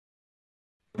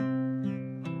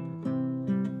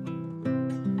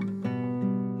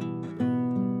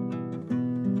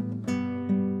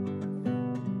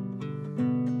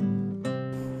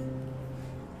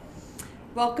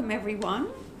Welcome everyone.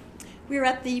 We're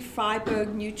at the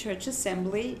Freiburg New Church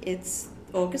Assembly. It's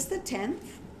August the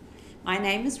 10th. My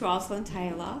name is Rosalind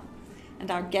Taylor and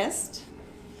our guest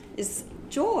is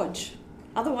George,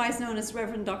 otherwise known as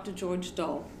Reverend Dr. George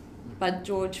Dole, but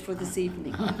George for this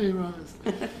evening. Hi, Ros.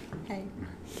 Hey.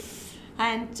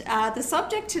 And the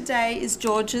subject today is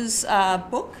George's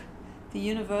book, The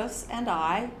Universe and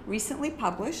I, recently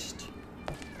published.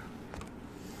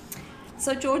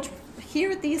 So George,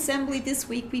 here at the Assembly this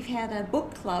week we've had a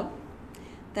book club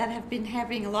that have been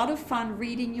having a lot of fun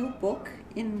reading your book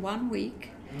in 1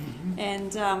 week. Mm-hmm.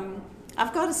 And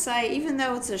I've got to say, even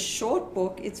though it's a short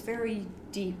book, it's very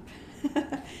deep.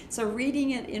 So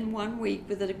reading it in 1 week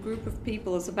with a group of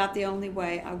people is about the only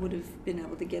way I would have been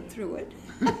able to get through it.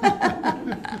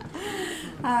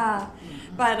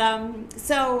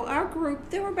 So our group,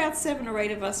 there were about 7 or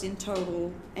 8 of us in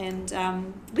total, and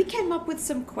we came up with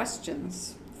some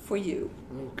questions for you.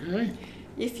 Okay.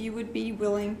 If you would be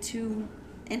willing to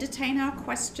entertain our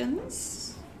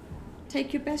questions,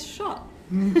 take your best shot.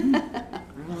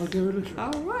 Mm-hmm. I'll give it a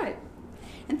shot. All right.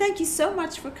 And thank you so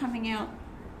much for coming out,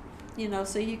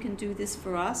 so you can do this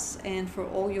for us and for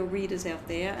all your readers out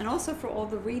there, and also for all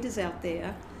the readers out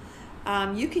there.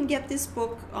 You can get this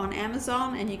book on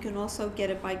Amazon, and you can also get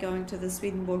it by going to the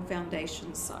Swedenborg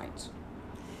Foundation site.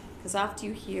 Because after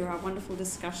you hear our wonderful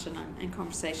discussion and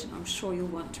conversation, I'm sure you'll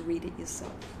want to read it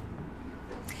yourself.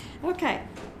 Okay,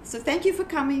 so thank you for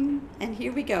coming, and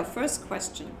here we go. First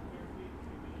question.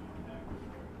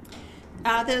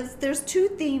 There's 2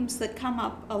 themes that come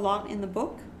up a lot in the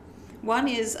book. One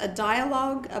is a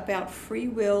dialogue about free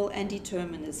will and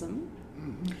determinism.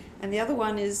 Mm-hmm. And the other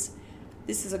one is,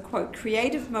 this is a quote,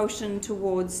 creative motion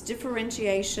towards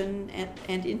differentiation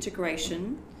and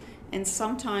integration. And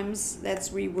sometimes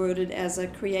that's reworded as a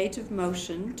creative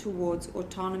motion towards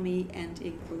autonomy and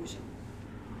inclusion.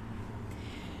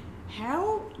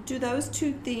 How do those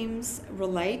 2 themes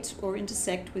relate or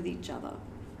intersect with each other?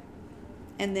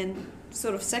 And then,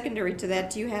 sort of secondary to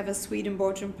that, do you have a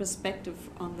Swedenborgian perspective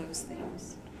on those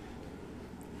themes?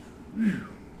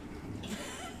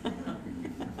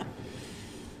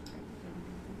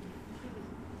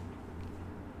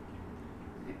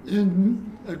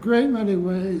 In a great many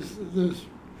ways, this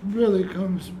really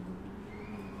comes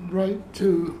right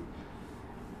to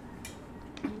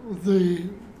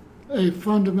a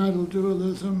fundamental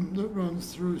dualism that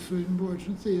runs through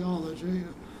Swedenborgian theology.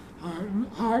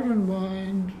 Heart and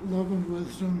mind, love and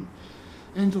wisdom,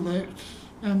 intellect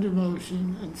and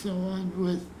emotion, and so on,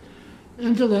 with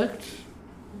intellect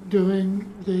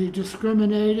doing the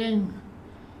discriminating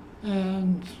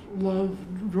and love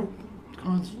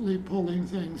constantly pulling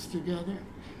things together.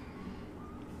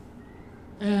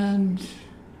 And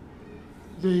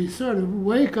the sort of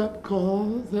wake-up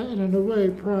call that in a way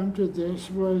prompted this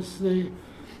was the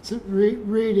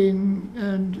reading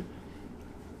and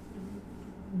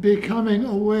becoming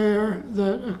aware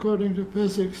that, according to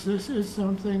physics, this is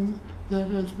something that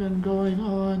has been going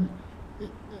on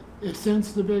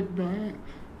since the Big Bang.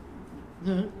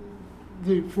 The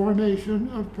formation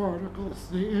of particles,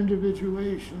 the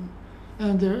individuation,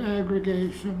 and their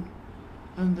aggregation,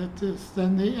 and that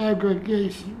then the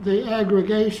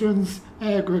aggregations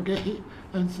aggregate,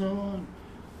 and so on.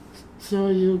 So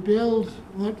you build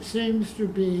what seems to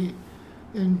be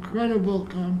incredible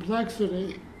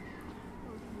complexity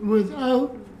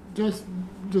without just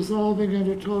dissolving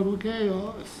into total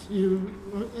chaos.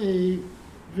 A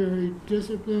very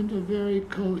disciplined, a very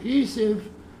cohesive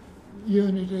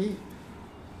unity.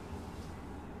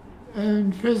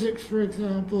 And physics, for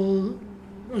example,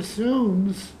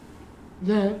 assumes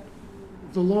that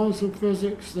the laws of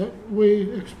physics that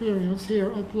we experience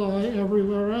here apply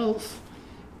everywhere else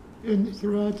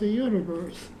throughout the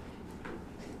universe.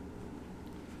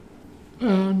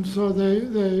 And so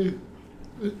they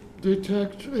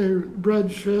detect a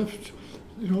redshift,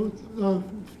 of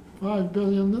 5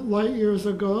 billion light years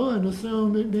ago, and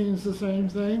assume it means the same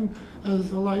thing as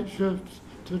the light shift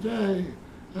today,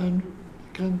 and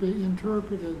can be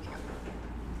interpreted,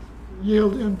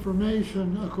 yield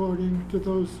information according to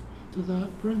that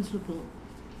principle.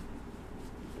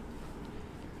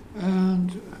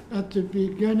 And at the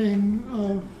beginning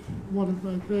of one of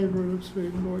my favorite of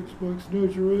Swedenborg's books, New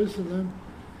Jerusalem,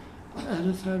 and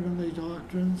its heavenly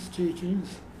doctrines,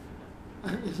 teachings,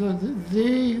 so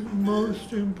the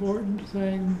most important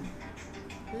thing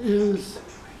is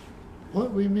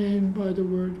what we mean by the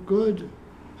word good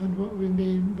and what we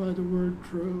mean by the word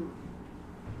true.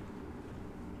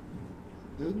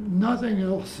 Nothing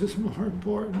else is more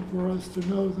important for us to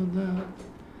know than that.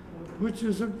 which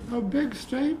is a big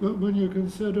statement when you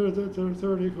consider that there are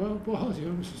 35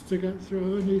 volumes to get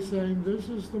through, and he's saying this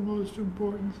is the most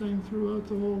important thing throughout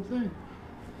the whole thing.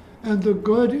 And the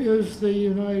good is the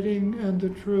uniting, and the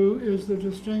true is the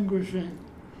distinguishing.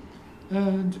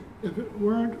 And if it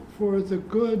weren't for the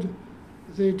good,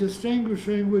 the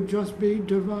distinguishing would just be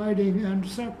dividing and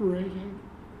separating.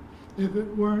 If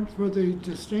it weren't for the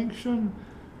distinction,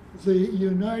 the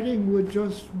uniting would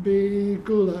just be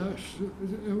goulash.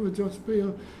 It would just be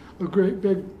a great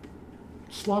big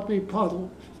sloppy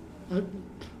puddle,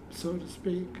 so to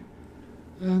speak.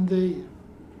 And the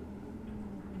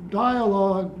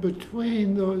dialogue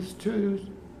between those two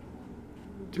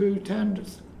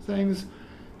things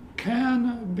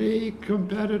can be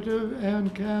competitive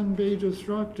and can be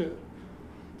destructive.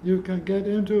 You can get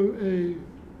into a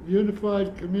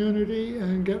unified community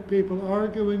and get people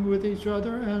arguing with each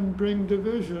other and bring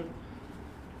division.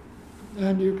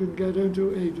 And you can get into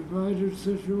a divided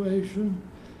situation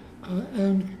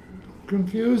and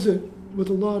confuse it with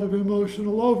a lot of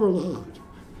emotional overload.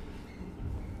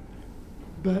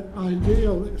 But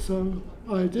ideally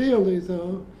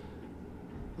though,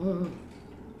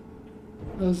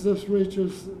 as this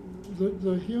reaches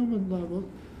the human level,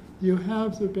 you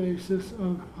have the basis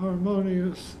of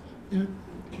harmonious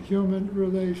human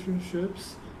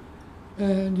relationships,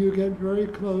 and you get very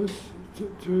close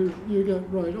to you get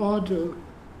right onto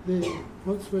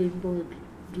what Swedenborg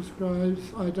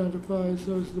identifies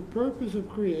as the purpose of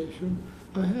creation,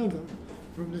 a heaven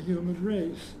from the human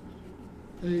race,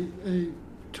 a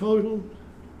total,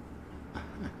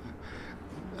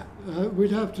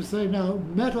 we'd have to say now,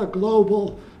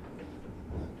 meta-global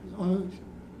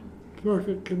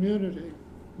perfect community,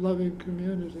 loving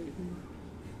community.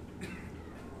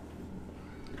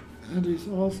 And he's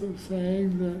also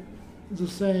saying that the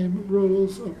same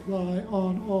rules apply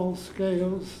on all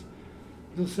scales,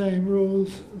 the same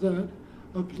rules that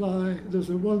apply. There's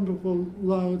a wonderful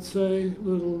Lao Tse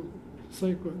little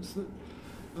sequence that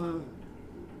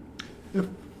if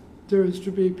there is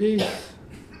to be peace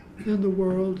in the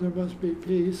world, there must be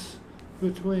peace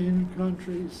between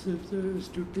countries. If there is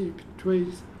to be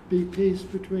peace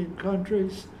between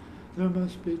countries, there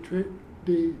must be peace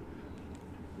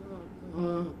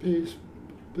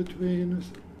between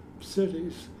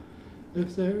cities.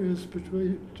 If there is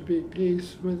to be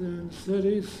peace within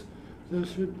cities, there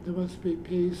must be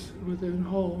peace within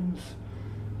homes.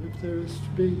 If there is to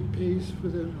be peace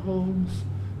within homes,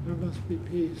 there must be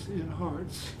peace in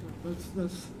hearts.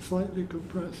 That's slightly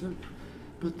compressive,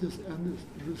 but the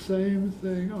same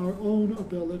thing, our own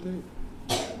ability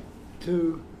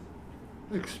to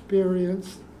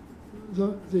experience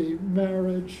the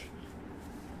marriage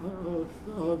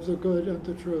of the good and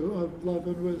the true, of love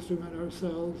and wisdom in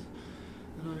ourselves.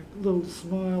 And a little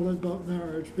smile about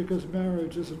marriage, because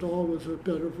marriage isn't always a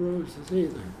bed of roses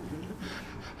either.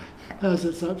 It has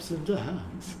its ups and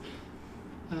downs.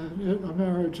 And a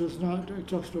marriage is not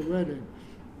just a wedding.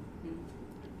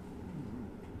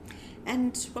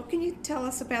 And what can you tell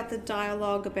us about the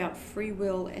dialogue about free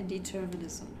will and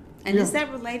determinism? And Yeah. is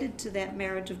that related to that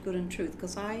marriage of good and truth?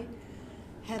 Because I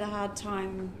had a hard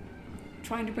time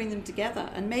trying to bring them together.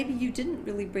 And maybe you didn't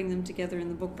really bring them together in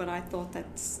the book, but I thought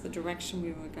that's the direction we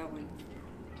were going.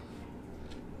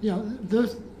 Yeah,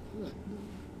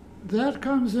 that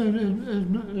comes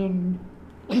in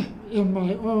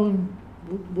my own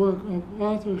work of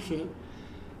authorship,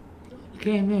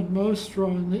 came in most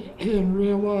strongly in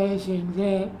realizing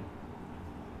that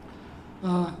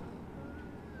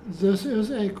this is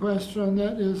a question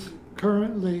that is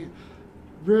currently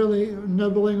really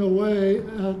nibbling away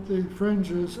at the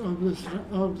fringes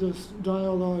of this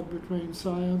dialogue between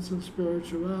science and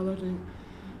spirituality.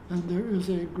 And there is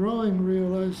a growing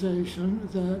realization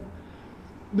that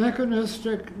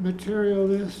mechanistic,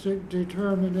 materialistic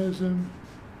determinism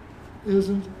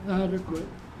isn't adequate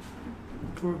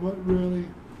for what really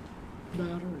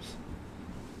matters.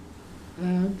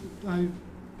 And I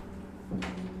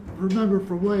remember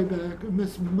from way back,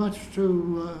 it's much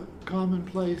too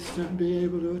commonplace to be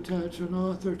able to attach an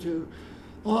author to.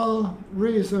 All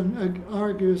reason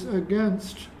argues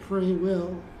against free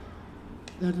will.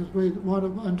 That is, we want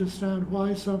to understand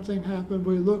why something happened.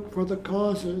 We look for the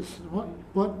causes.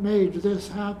 What made this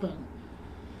happen?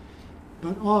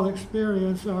 But all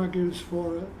experience argues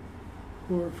for it,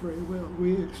 for free will.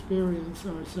 We experience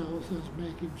ourselves as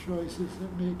making choices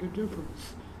that make a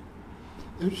difference.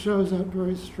 It shows up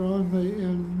very strongly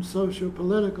in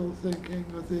socio-political thinking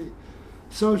of the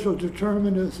social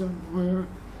determinism, where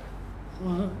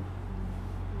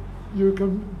you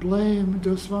can blame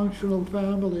dysfunctional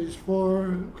families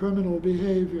for criminal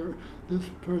behavior. This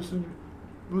person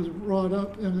was brought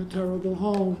up in a terrible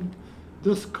home.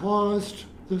 This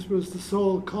was the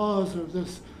sole cause of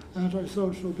this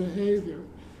antisocial behavior.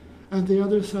 And the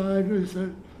other side is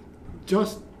that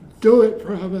just do it,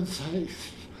 for heaven's sake.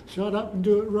 Shut up and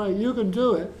do it right. You can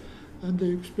do it. And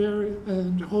the experience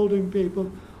and holding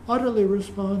people utterly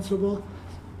responsible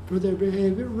for their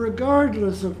behavior,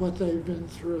 regardless of what they've been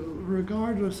through,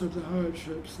 regardless of the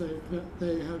hardships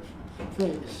they have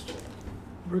faced,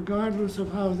 regardless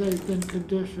of how they've been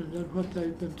conditioned and what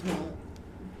they've been taught.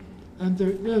 And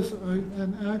there is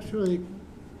an actually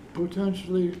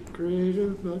potentially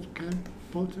creative but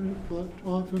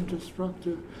often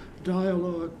destructive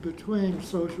dialogue between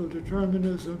social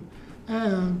determinism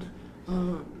and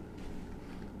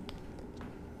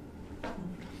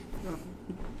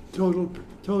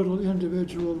total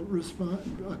individual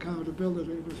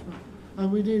accountability.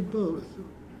 And we need both.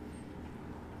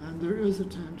 And there is a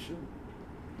tension.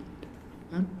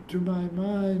 And to my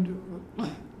mind,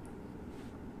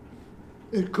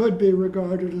 it could be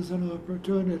regarded as an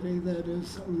opportunity, that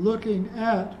is, looking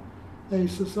at a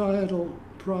societal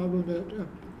problem,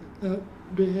 at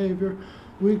behavior,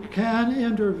 we can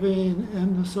intervene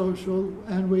in the social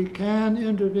and we can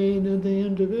intervene in the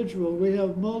individual. We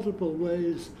have multiple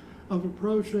ways of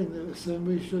approaching this, and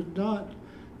we should not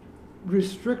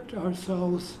restrict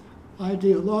ourselves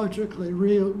ideologically,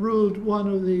 ruled one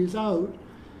of these out.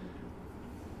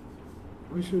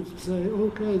 We should say,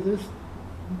 okay,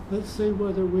 let's see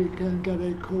whether we can get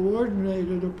a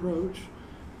coordinated approach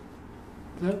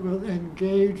that will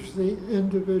engage the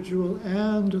individual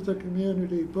and the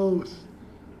community both.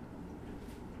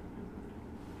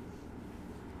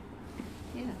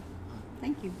 Yeah,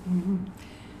 thank you. Mm-hmm.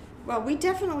 Well, we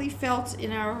definitely felt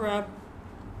in our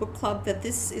book club that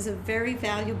this is a very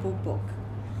valuable book.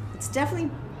 It's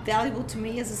definitely valuable to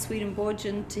me as a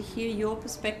Swedenborgian to hear your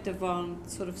perspective on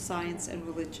sort of science and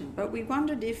religion. But we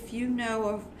wondered if you know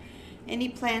of any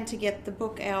plan to get the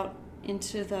book out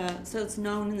into so it's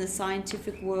known in the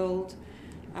scientific world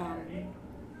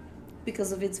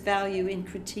because of its value in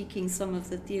critiquing some of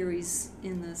the theories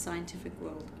in the scientific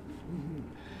world.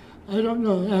 Mm-hmm. I don't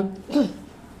know.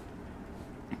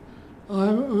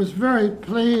 I was very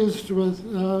pleased with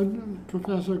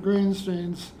Professor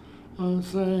Greenstein's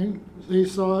saying he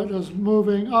saw it as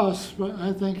moving us, but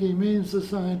I think he means the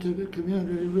scientific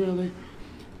community really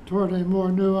toward a more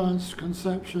nuanced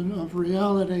conception of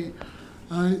reality.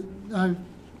 I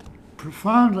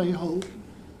profoundly hope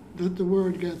that the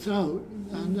word gets out,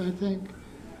 and I think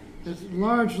it's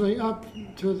largely up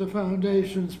to the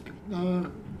Foundation's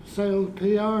sales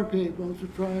PR people to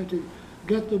try to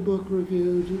get the book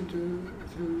reviewed,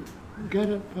 to get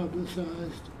it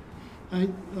publicized. I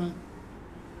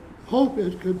hope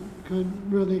it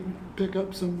could really pick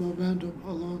up some momentum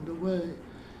along the way.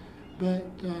 But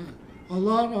a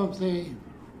lot of the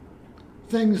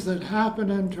things that happen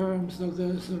in terms of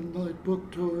this, and like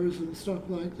book tours and stuff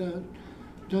like that,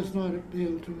 does not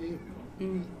appeal to me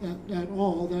at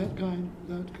all. That kind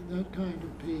of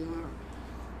PR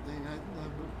thing. I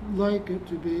would like it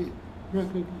to be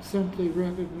simply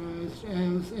recognized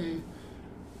as a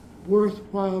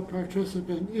worthwhile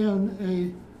participant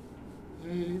in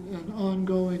an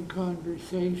ongoing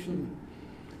conversation.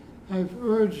 I've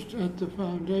urged at the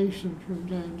Foundation from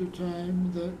time to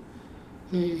time that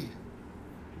they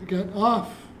get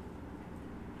off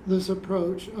this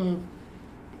approach of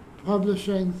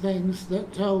publishing things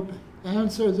that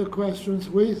answer the questions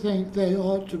we think they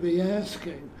ought to be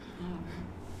asking.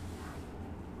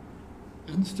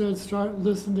 Instead, start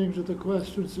listening to the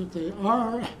questions that they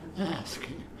are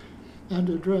asking and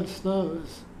address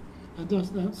those. And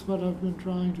that's what I've been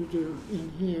trying to do in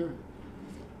here.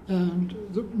 And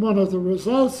one of the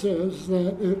results is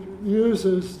that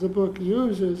the book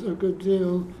uses a good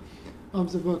deal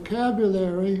of the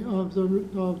vocabulary of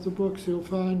the books you'll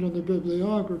find in the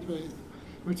bibliography,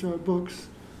 which are books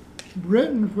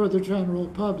written for the general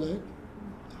public,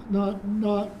 not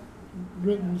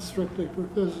written strictly for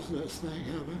physicists, thank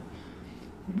heaven,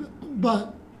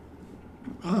 but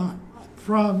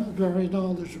from very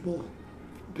knowledgeable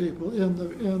people in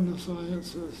the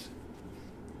sciences.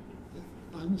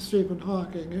 And Stephen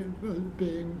Hawking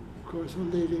being, of course, a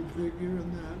leading figure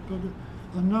in that, but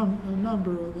a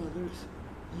number of others.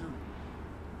 Yeah.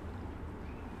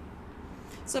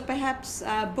 So perhaps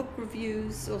book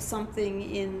reviews or something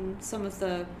in some of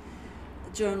the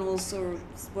journals or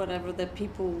whatever that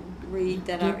people read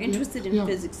that are interested in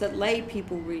physics, that lay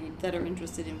people read that are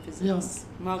interested in physics,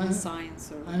 modern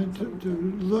science, or and to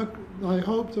look. I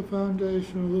hope the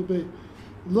Foundation will be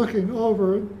looking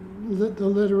over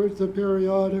the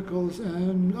periodicals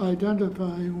and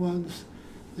identifying ones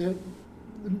that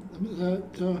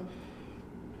that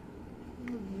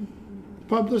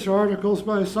publish articles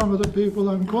by some of the people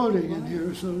I'm quoting in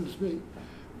here, so to speak.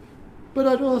 But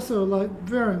I'd also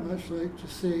very much like to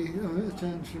see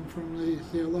attention from the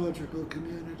theological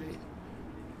community.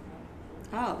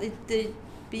 Oh,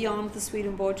 beyond the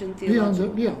Swedenborgian theology.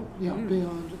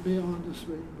 Beyond the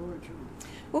Swedenborgian.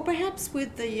 Well, perhaps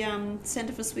with the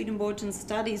Center for Swedenborgian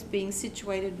Studies being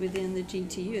situated within the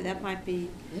GTU, that might be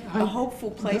a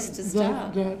hopeful place to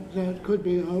start. That could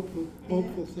be a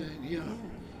hopeful thing,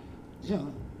 yeah.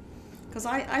 Because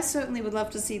I certainly would love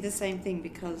to see the same thing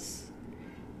because,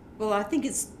 well, I think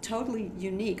it's totally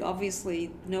unique.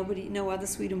 Obviously, no other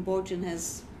Swedenborgian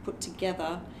has put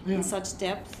together in such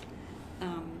depth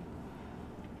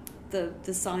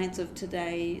the science of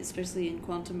today, especially in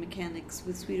quantum mechanics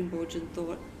with Swedenborgian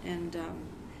thought, and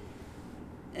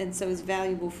so it's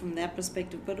valuable from that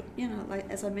perspective. But like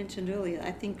as I mentioned earlier,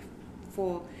 I think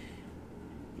for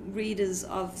readers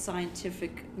of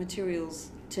scientific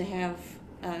materials to have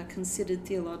a considered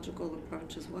theological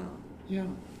approach as well. Yeah.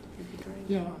 Would be great.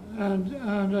 Yeah,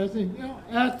 and I think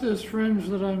at this fringe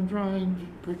that I'm trying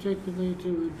particularly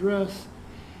to address,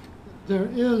 there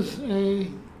is a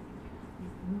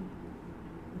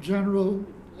general,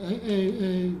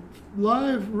 a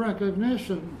live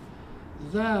recognition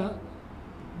that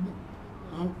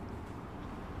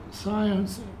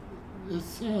science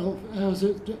itself,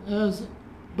 as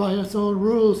by its own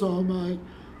rules almost,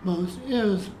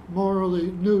 is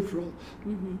morally neutral.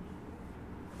 Mm-hmm.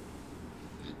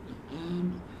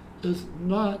 And is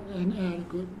not an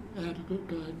adequate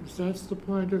guidance. That's the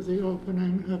point of the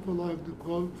opening epilogue, the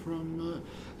quote from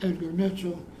Edgar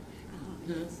Mitchell,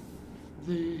 that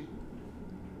the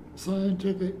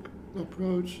scientific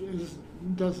approach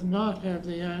does not have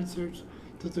the answers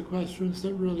to the questions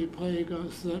that really plague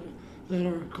us, that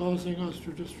are causing us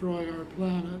to destroy our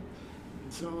planet,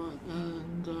 and so on.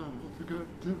 And I forgot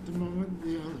the moment,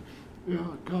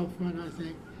 Kaufman, I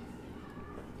think.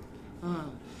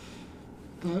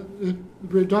 The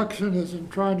reductionism,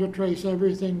 trying to trace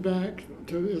everything back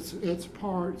to its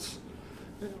parts,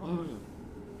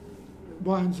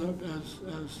 winds up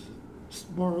as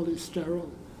morally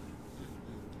sterile.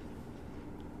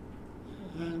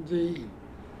 And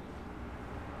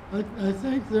I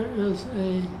think there is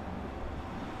an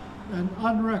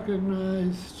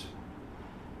unrecognized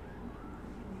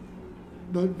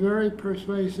but very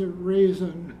persuasive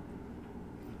reason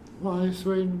why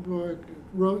Swedenborg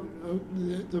wrote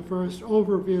the first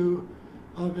overview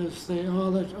of the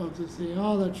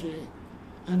theology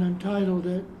and entitled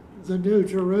it The New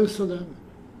Jerusalem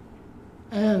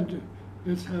and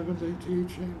its Heavenly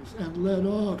Teachings, and led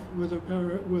off with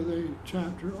a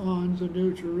chapter on the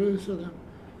New Jerusalem.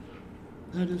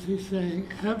 That is, he's saying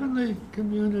heavenly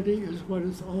community is what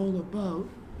it's all about,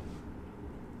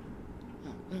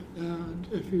 and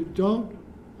if you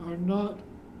are not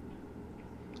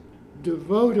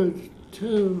devoted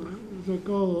to the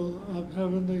goal of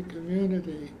heavenly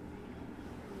community,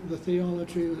 the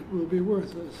theology will be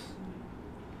worthless.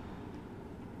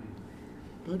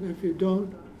 But if you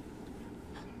don't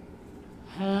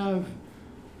have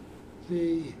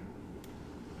the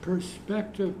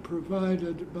perspective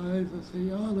provided by the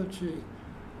theology,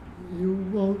 you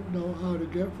won't know how to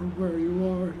get from where you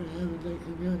are to heavenly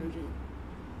community.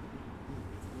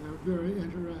 They're very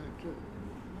interactive.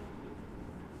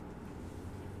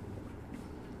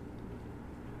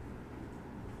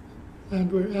 And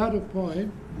we're at a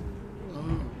point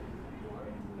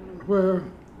where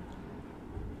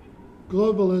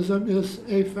globalism is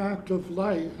a fact of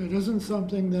life. It isn't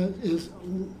something that is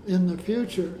in the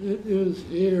future. It is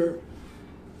here,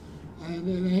 and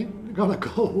it ain't gonna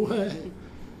go away.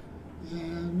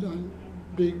 And it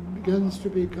begins to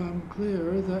become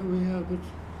clear that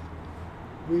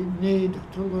we need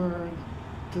to learn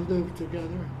to live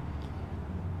together.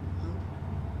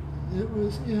 It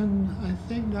was in, I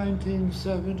think,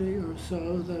 1970 or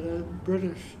so that a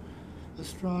British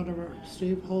astronomer,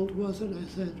 Steve Holt was it, I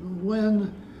said,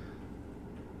 when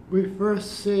we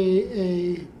first see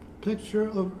a picture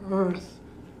of Earth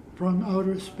from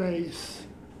outer space,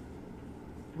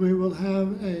 we will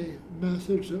have a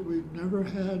message that we've never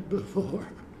had before.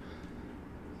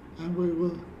 And we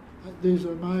will, these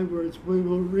are my words, we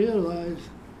will realize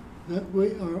that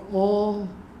we are all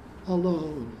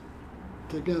alone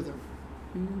together.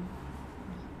 Mm.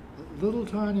 A little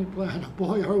tiny planet,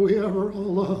 boy, are we ever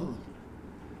alone.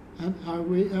 And are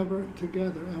we ever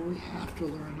together? And we have to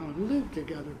learn how to live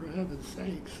together, for heaven's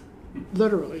sakes.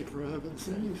 Literally, for heaven's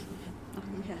sakes. Oh,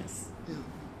 yes. Yeah.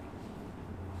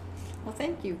 Well,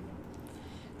 thank you.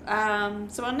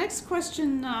 So our next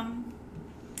question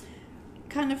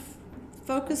kind of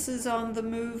focuses on the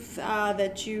move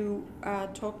that you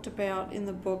talked about in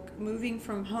the book, moving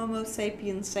from Homo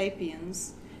sapiens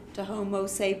sapiens to Homo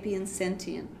sapiens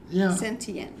sentiens.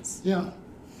 Yeah.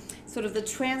 Sort of the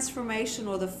transformation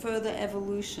or the further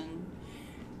evolution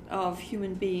of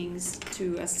human beings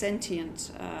to a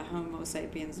sentient Homo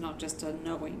sapiens, not just a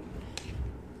knowing.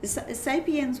 Is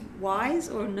sapiens wise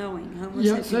or knowing?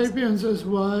 Homo sapiens is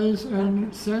wise,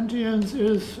 and sentience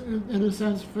is, in a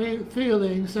sense,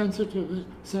 feeling, sensitivity.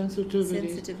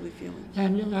 Sensitively feeling.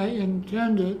 And I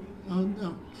intend it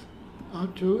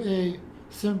to a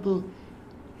simple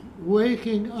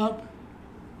waking up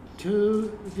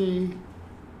to the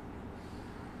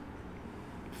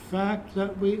fact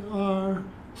that we are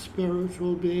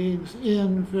spiritual beings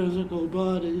in physical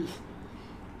bodies,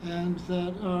 and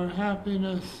that our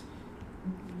happiness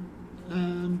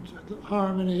and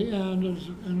harmony and,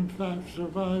 in fact,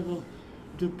 survival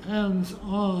depends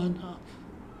on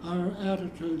our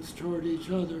attitudes toward each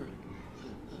other,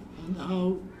 and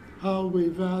how we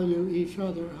value each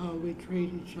other, how we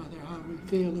treat each other, how we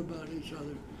feel about each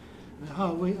other, and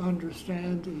how we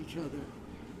understand each other.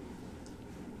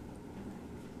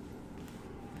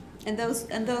 And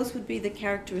those would be the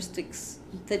characteristics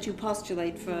that you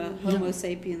postulate for Homo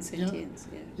sapiens sentiens.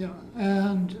 Yeah,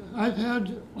 and I've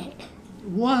had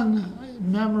one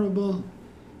memorable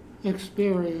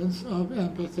experience of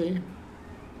empathy.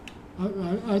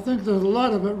 I think there's a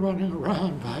lot of it running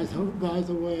around, by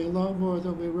the way, a lot more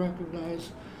than we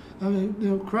recognize. I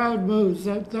mean, crowd moves,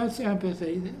 that's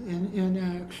empathy in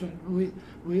action.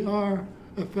 We are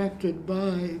affected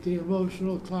by the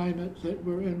emotional climate that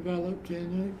we're enveloped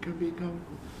in.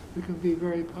 We can be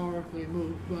very powerfully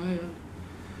moved by it.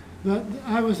 But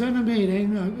I was in a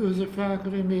meeting, it was a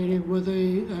faculty meeting with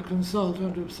a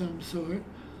consultant of some sort,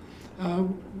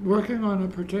 working on a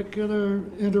particular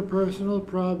interpersonal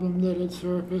problem that had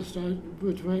surfaced in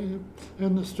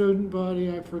the student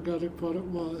body. I forget what it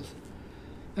was.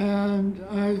 And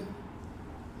I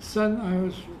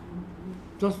was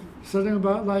just sitting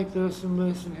about like this and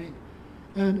listening,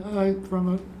 and it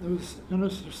was in a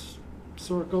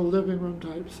circle, living room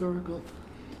type circle,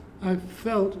 I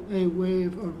felt a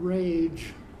wave of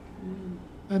rage,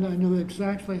 and I knew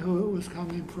exactly who it was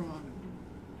coming from.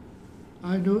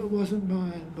 I knew it wasn't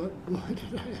mine, but boy,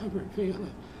 did I ever feel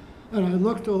it. And I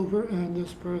looked over, and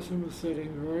this person was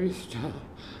sitting very still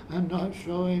and not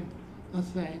showing a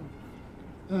thing.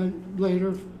 I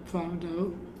later found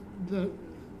out that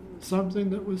something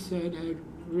that was said had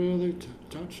really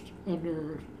touched a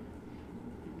nerve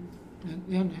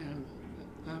in him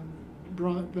and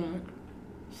brought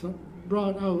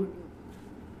out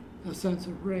a sense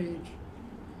of rage.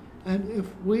 And if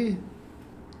we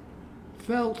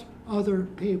felt other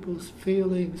people's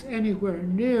feelings anywhere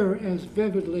near as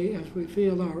vividly as we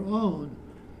feel our own,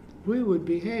 we would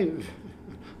behave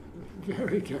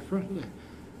very differently.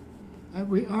 And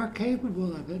we are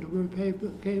capable of it. We're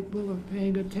capable of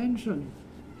paying attention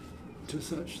to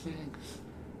such things.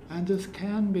 And this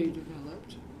can be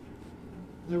developed.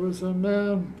 There was a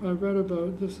man I read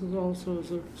about, this is also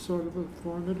as a sort of a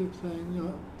formative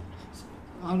thing,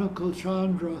 Anukul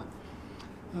Chandra,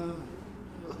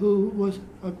 who was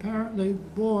apparently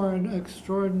born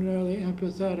extraordinarily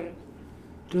empathetic,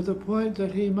 to the point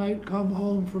that he might come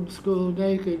home from school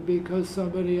naked because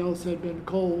somebody else had been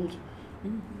cold.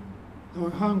 Or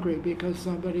hungry because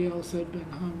somebody else had been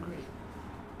hungry.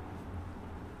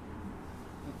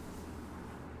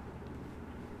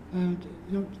 And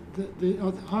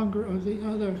the hunger of the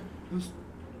other was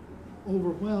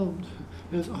overwhelmed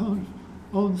his own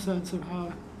sense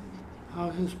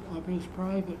of his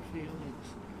private feelings.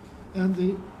 And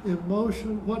the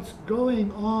emotion, what's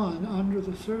going on under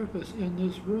the surface in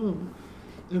this room,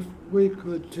 if we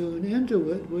could tune into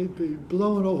it, we'd be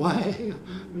blown away.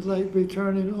 It's like be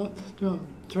turning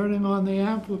on the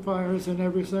amplifiers in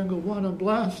every single one and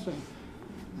blasting.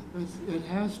 It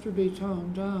has to be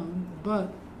toned down,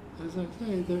 but as I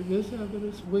say, there is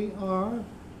evidence we are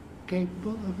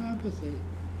capable of empathy,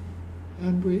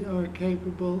 and we are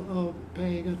capable of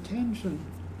paying attention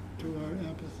to our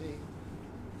empathy.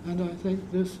 And I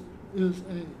think this is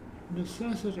a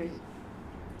necessity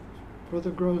for the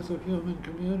growth of human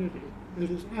community. It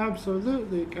is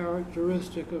absolutely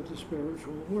characteristic of the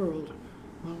spiritual world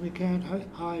when we can't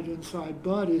hide inside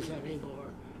bodies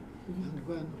anymore, and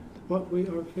when what we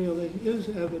are feeling is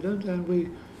evident, and we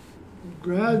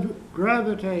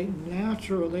gravitate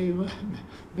naturally,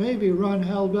 maybe run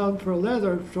hell-bound for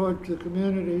leather toward the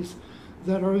communities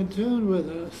that are in tune with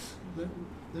us,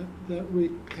 that we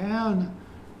can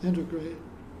integrate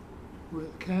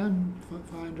with, can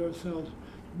find ourselves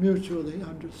mutually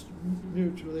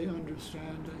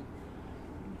understanding.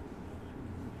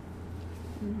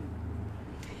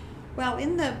 Well,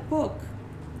 in the book,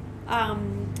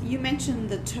 you mentioned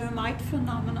the termite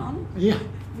phenomenon, Yeah.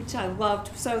 which I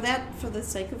loved. So that, for the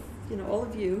sake of all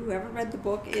of you who haven't read the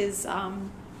book, is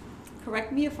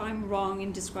correct me if I'm wrong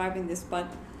in describing this, but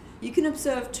you can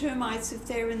observe termites if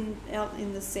they're out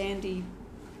in the sandy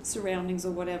surroundings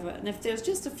or whatever, and if there's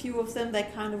just a few of them, they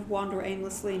kind of wander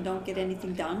aimlessly and don't get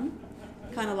anything done,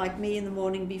 kind of like me in the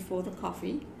morning before the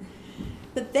coffee.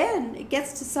 But then it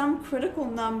gets to some critical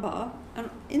number, and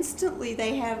instantly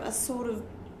they have a sort of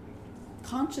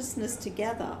consciousness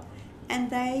together,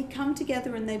 and they come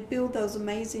together and they build those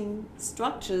amazing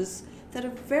structures that are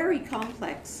very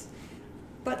complex,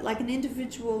 but like an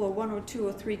individual or one or two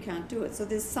or three can't do it. So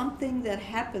there's something that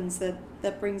happens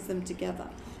that brings them together.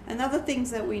 And other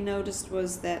things that we noticed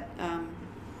was that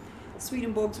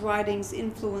Swedenborg's writings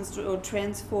influenced or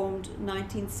transformed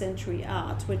 19th century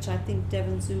art, which I think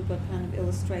Devin Zuber kind of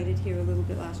illustrated here a little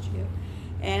bit last year.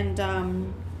 And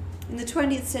in the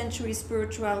 20th century,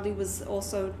 spirituality was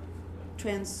also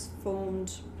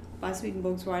transformed by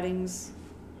Swedenborg's writings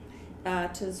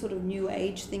to sort of New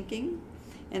Age thinking.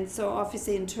 And so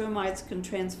obviously in termites can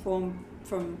transform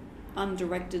from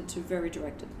undirected to very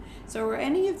directed. So are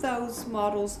any of those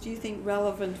models, do you think,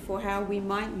 relevant for how we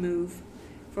might move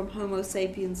from Homo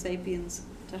sapiens sapiens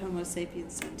to Homo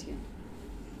sapiens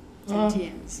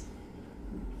sentiens?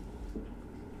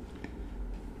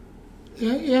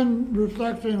 In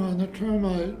reflecting on the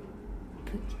termite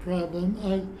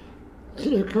problem,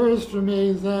 it occurs to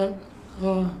me that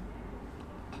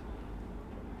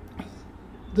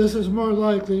this is more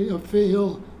likely a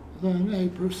feel than a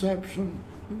perception.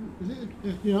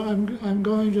 I'm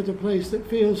going to the place that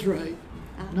feels right,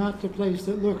 not the place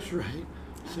that looks right,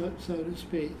 so to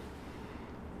speak.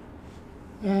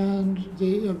 And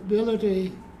the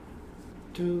ability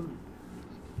to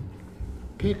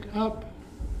pick up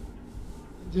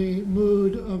the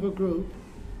mood of a group.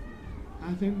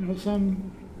 I think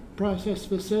some process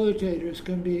facilitators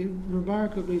can be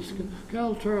remarkably skilled.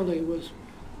 Cal Turley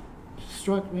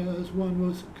struck me as one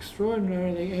was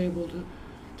extraordinarily able to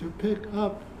pick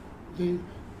up the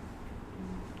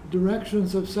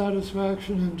directions of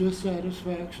satisfaction and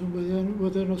dissatisfaction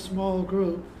within a small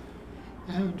group,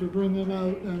 and to bring them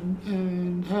out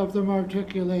and have them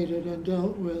articulated and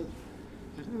dealt with.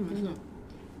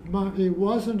 He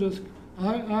wasn't as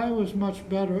I was much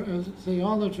better as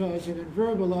theologizing and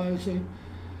verbalizing,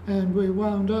 and we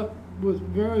wound up with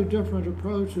very different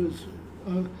approaches,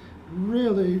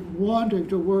 really wanting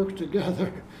to work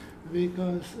together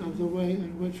because of the way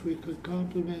in which we could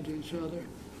complement each other.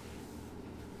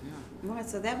 Yeah. Right,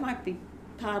 so that might be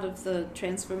part of the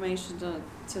transformation to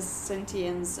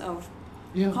sentience of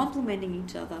complementing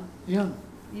each other. Yeah.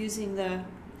 Using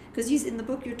because in the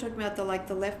book you're talking about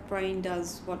the left brain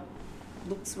does what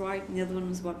looks right, and the other one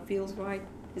is what feels right.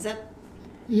 Is that?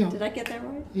 Yeah. Did I get that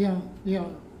right? Yeah.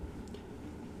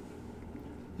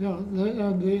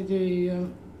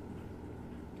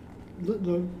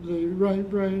 The right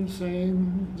brain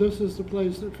saying this is the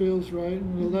place that feels right,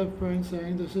 and the left brain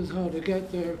saying this is how to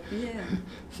get there. Yeah.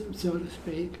 so to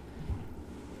speak.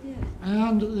 Yeah.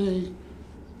 And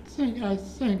I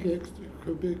think it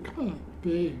could be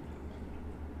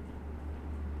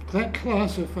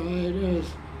classified as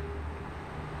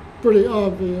pretty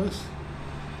obvious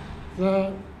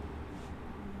that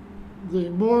the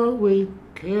more we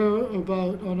care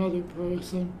about another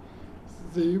person,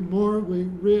 the more we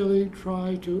really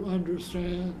try to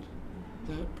understand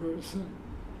that person.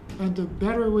 And the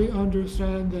better we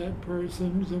understand that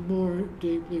person, the more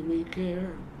deeply we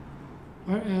care.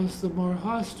 Whereas the more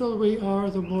hostile we are,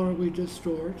 the more we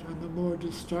distort, and the more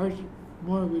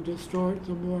we distort,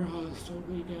 the more hostile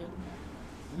we get.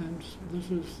 And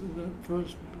this is the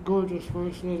gorgeous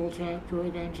first little chapter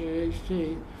against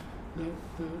AHT, that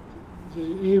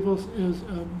the evil is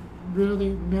a really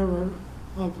mirror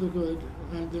of the good,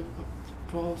 and the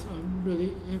false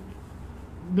really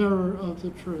mirror of the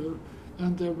true,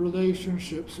 and the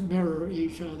relationships mirror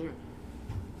each other.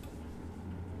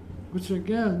 Which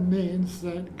again means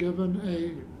that given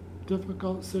a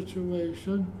difficult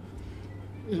situation,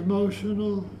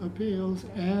 emotional appeals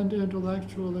and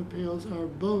intellectual appeals are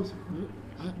both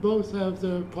have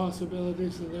their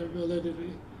possibilities and their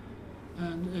validity,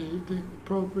 and the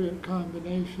appropriate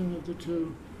combination of the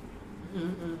two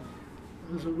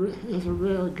is a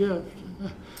rare gift.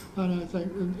 And I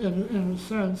think in a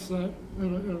sense that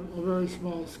in a very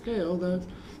small scale, that's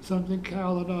something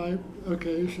Cal and I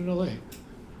occasionally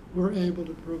were able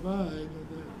to provide.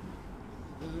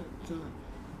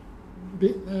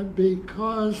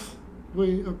 Because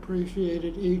we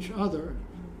appreciated each other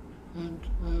and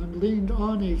leaned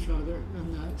on each other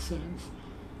in that sense,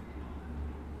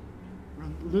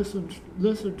 and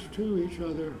listened to each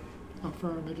other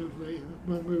affirmatively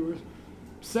when we were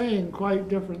saying quite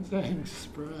different things,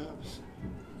 perhaps.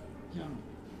 Yeah.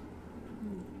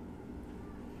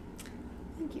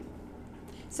 Thank you.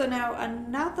 So now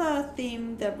another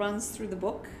theme that runs through the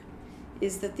book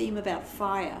is the theme about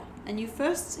fire. And you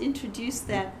first introduced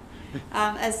that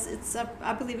as it's,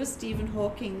 I believe, a Stephen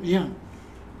Hawking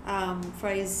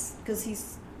phrase, because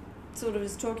he's sort of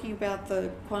is talking about the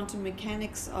quantum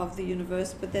mechanics of the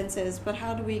universe, but then says, but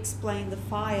how do we explain the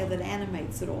fire that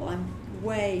animates it all? I'm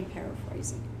way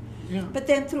paraphrasing. Yeah. But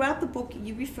then throughout the book,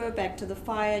 you refer back to the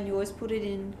fire, and you always put it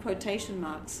in quotation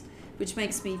marks, which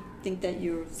makes me think that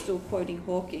you're still quoting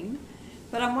Hawking.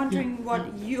 But I'm wondering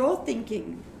what you're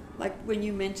thinking, like when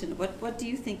you mentioned it. What do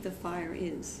you think the fire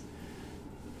is?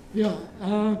 Yeah.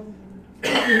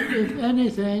 If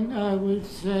anything, I would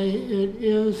say it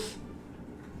is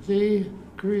the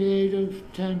creative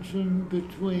tension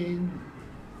between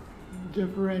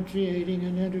differentiating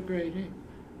and integrating.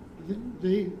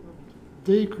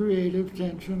 The creative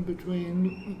tension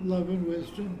between love and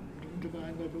wisdom,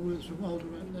 divine love and wisdom,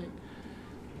 ultimately.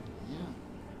 Yeah.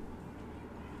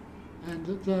 And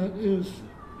that is,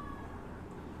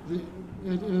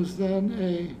 it is then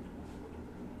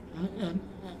an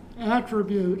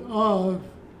attribute of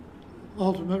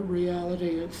ultimate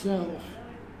reality itself.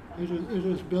 It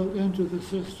is built into the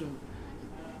system.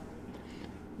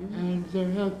 And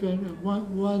there have been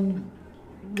one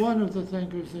of the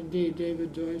thinkers, indeed,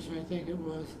 David Deutsch, I think it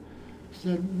was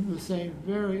saying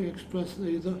very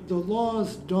explicitly, the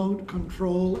laws don't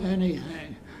control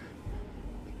anything.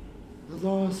 The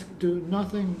laws do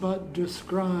nothing but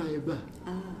describe.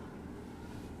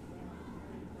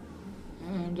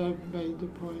 And I've made the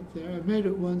point there. I made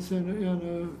it once in a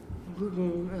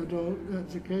little adult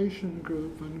education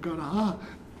group and got a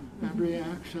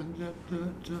reaction that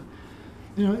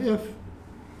if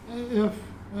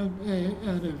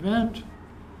an event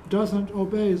doesn't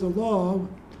obey the law,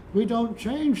 we don't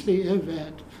change the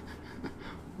event.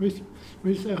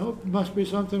 we say, oh, must be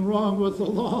something wrong with the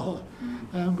law,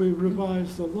 and we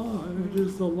revise the law. It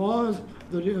is the laws,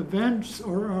 the events,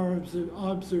 or our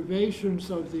observations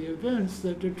of the events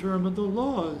that determine the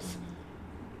laws,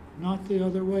 not the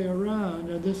other way around.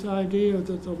 And this idea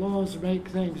that the laws make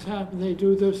things happen, they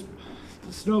do this,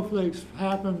 the snowflakes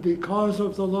happen because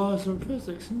of the laws of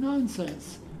physics.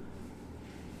 Nonsense.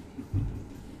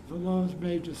 The laws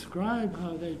may describe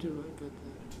how they do it,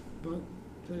 but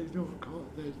they don't cause.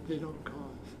 They don't cause.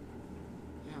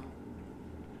 Yeah.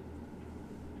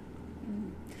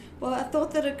 Well, a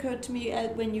thought that occurred to me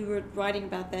when you were writing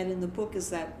about that in the book is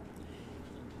that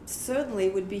certainly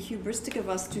it would be hubristic of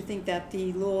us to think that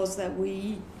the laws that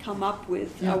we come up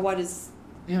with are what is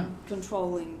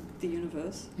controlling the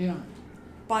universe. Yeah.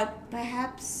 But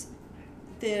perhaps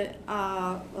there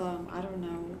are,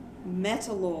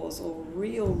 meta laws or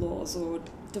real laws or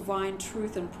divine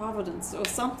truth and providence or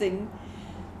something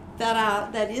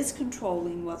that is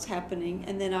controlling what's happening,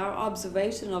 and then our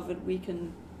observation of it, we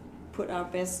can put our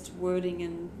best wording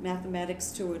and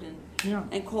mathematics to it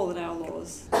and call it our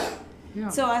laws. Yeah.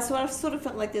 So I sort of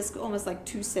felt like there's almost like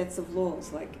two sets of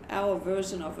laws, like our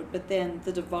version of it, but then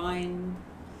the divine,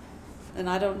 and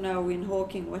I don't know in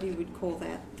Hawking what he would call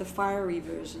that, the fiery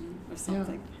version or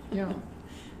something. Yeah.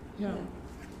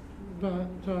 But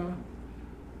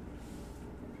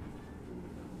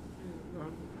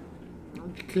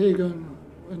Kagan,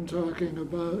 in talking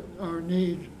about our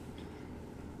need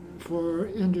for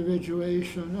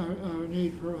individuation, our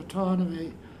need for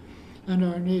autonomy, and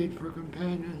our need for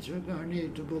companionship, our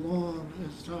need to belong,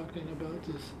 is talking about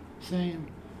this same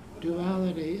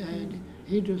duality, and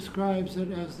he describes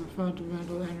it as the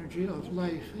fundamental energy of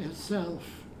life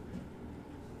itself.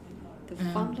 The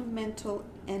fundamental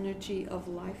energy of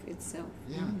life itself.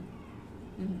 Yeah.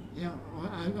 Yeah, well,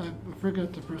 I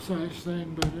forget the precise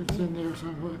thing, but it's in there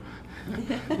somewhere.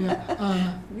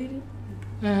 Really?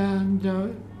 And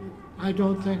I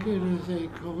don't think it is a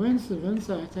coincidence.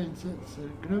 I think it's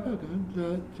significant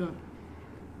that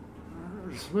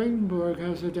Swedenborg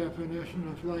has a definition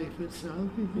of life itself.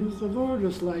 Because the Lord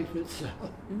is life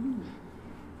itself.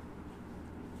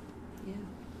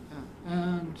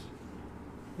 And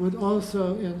would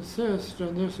also insist,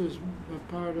 and this is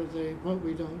a part of the What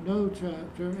We Don't Know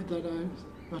chapter that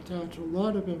I attach a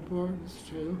lot of importance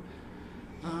to,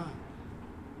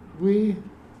 we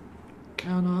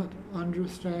cannot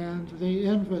understand the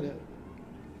infinite.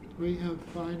 We have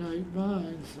finite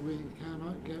minds. We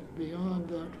cannot get beyond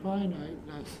that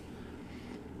finiteness.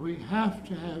 We have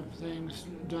to have things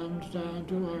dumbed down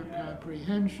to our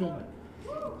comprehension.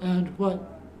 And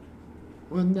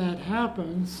when that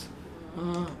happens,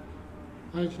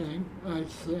 I think,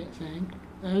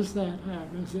 as that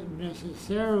happens, it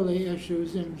necessarily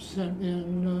issues in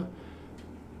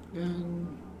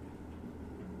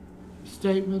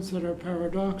statements that are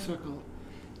paradoxical.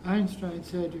 Einstein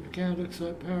said, if you can't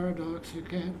accept paradox, you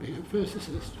can't be a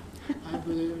physicist. I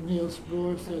believe Niels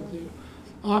Bohr said the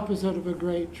opposite of a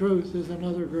great truth is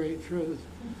another great truth.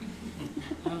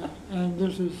 And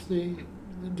this is the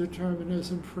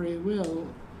determinism, free will.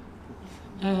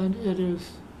 And it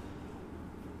is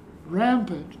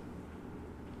rampant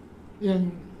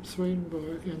in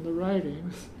Swedenborg, in the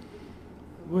writings,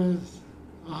 with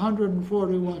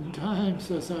 141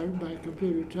 times, as my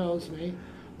computer tells me,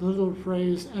 the little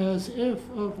phrase, as if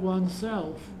of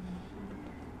oneself.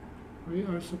 We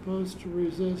are supposed to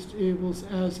resist evils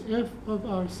as if of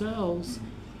ourselves,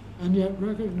 and yet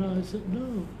recognize that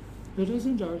no, it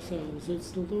isn't ourselves,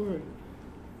 it's the Lord.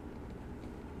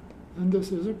 And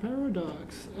this is a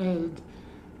paradox. And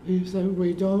he said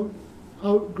we don't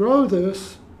outgrow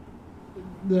this,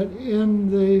 that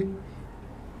in the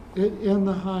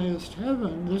highest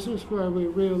heaven, this is where we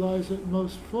realize it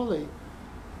most fully.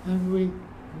 And we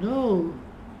know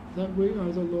that we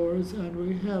are the Lord's, and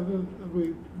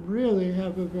we really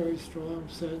have a very strong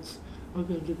sense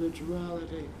of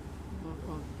individuality,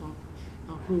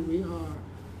 of who we are.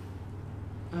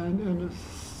 And in a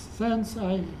sense,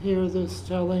 I hear this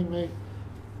telling me,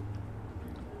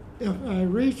 if I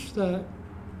reach that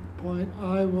point,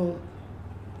 I will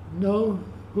know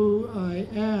who I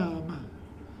am.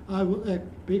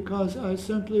 Because I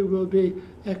simply will be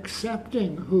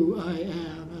accepting who I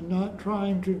am and not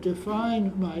trying to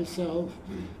define myself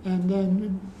and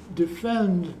then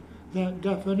defend that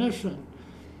definition.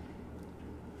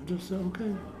 Just say,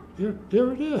 okay, here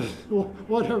it is.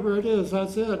 Whatever it is,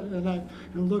 that's it. And I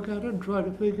can look at it and try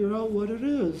to figure out what it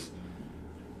is.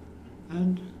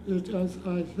 And it, as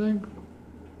I think,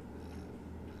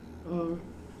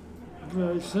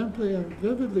 very simply and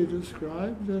vividly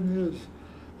described in his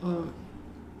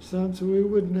sense, we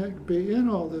wouldn't be in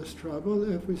all this trouble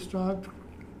if we stopped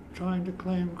trying to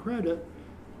claim credit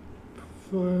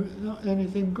for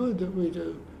anything good that we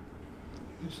do.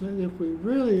 He said if we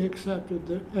really accepted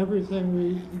that everything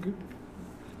we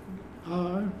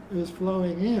are is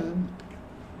flowing in,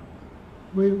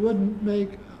 we wouldn't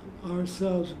make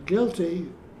ourselves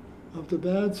guilty of the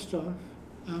bad stuff,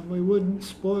 and we wouldn't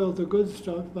spoil the good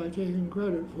stuff by taking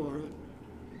credit for it.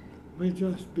 We'd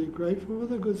just be grateful for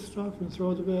the good stuff and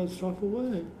throw the bad stuff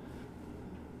away.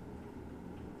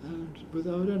 And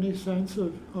without any sense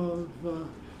of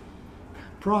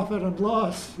profit and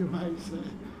loss, you might say.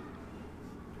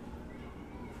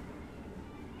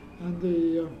 And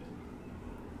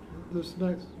this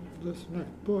next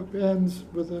book ends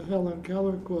with a Helen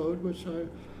Keller quote, which I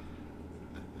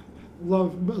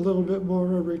love a little bit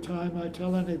more every time I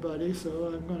tell anybody,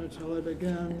 so I'm going to tell it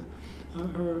again.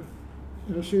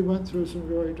 She went through some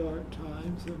very dark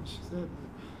times, and she said,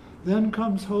 then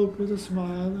comes hope with a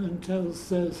smile and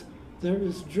says, there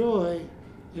is joy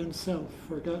in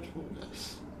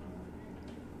self-forgetfulness.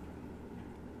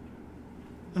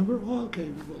 And we're all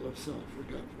capable of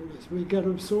self-forgetfulness. We get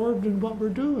absorbed in what we're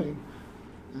doing,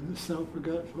 and the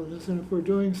self-forgetfulness. And if we're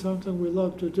doing something we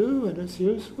love to do and it's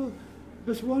useful,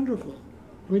 it's wonderful.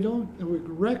 We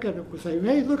wreck it and we say,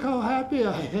 hey, look how happy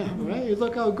I am, right?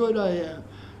 Look how good I am.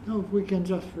 No, if we can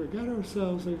just forget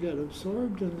ourselves and get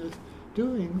absorbed in this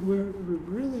doing, we're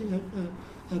really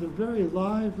at a very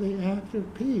lively,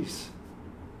 active peace.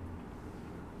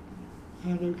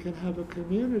 And we can have a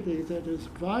community that is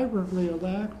vibrantly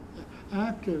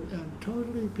active and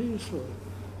totally peaceful.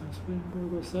 As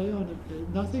Swedenborg will say on it,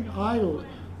 nothing idle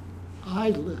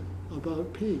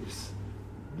about peace.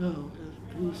 No,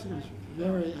 peace is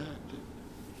very active.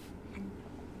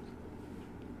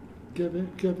 Giving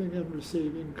and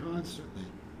receiving constantly.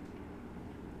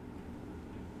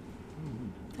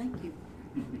 Thank you.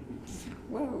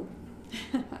 Whoa.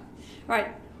 All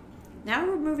right. Now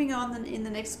we're moving on in the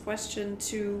next question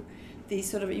to the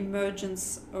sort of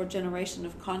emergence or generation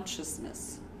of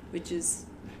consciousness, which is,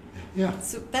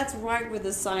 so that's right where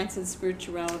the science and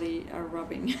spirituality are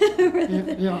rubbing.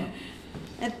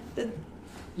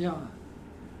 Yeah.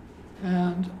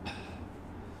 And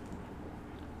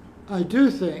I do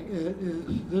think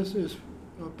this is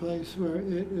a place where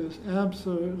it is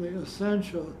absolutely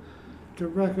essential to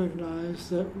recognize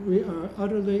that we are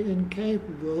utterly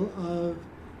incapable of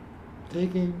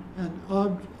taking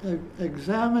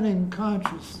examining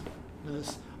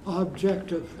consciousness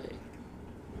objectively.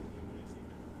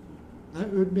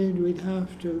 That would mean we'd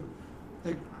have to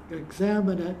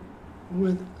examine it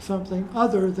with something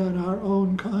other than our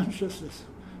own consciousness.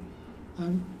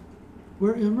 And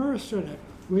we're immersed in it.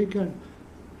 We can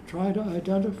try to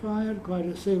identify it, try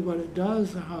to see what it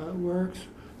does and how it works,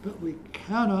 but we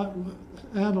cannot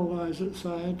analyze it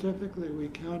scientifically. We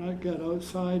cannot get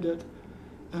outside it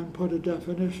and put a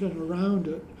definition around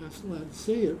it. Let's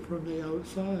see it from the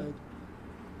outside.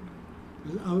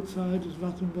 The outside is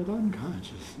nothing but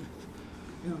unconsciousness.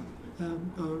 You know,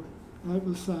 and that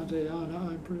was Santayana,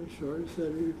 I'm pretty sure. He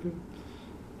said you can.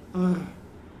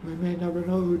 We may never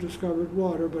know who discovered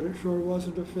water, but it sure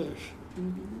wasn't a fish.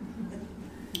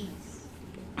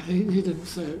 He didn't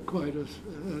say it quite as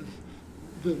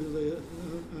vividly,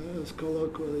 as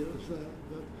colloquially as that,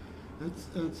 but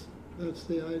that's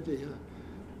the idea.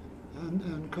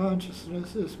 And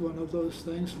consciousness is one of those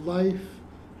things. Life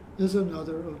is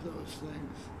another of those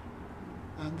things.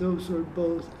 And those are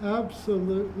both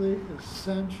absolutely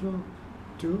essential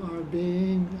to our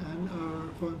being and our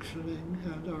functioning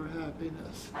and our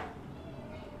happiness.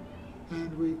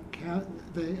 And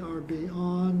they are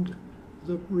beyond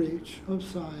the reach of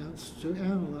science to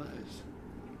analyze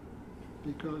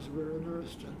because we're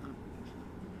immersed in them.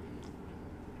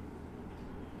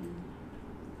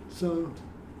 So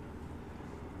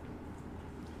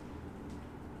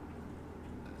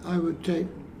I would take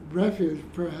refuge,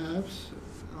 perhaps,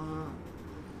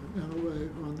 in a way,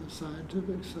 on the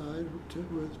scientific side,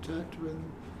 with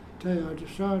Teilhard de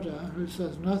Chardin, who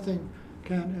says nothing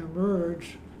can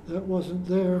emerge that wasn't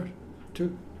there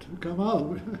to come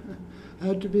out.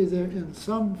 Had to be there in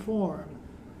some form.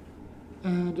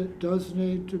 And it does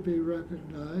need to be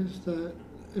recognized that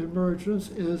emergence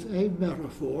is a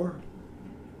metaphor,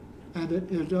 and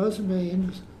it does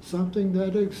mean something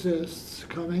that exists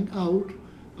coming out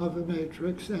of a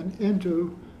matrix and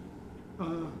into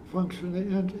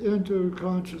functioning, into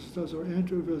consciousness or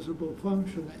into visible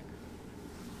functioning.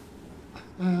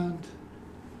 And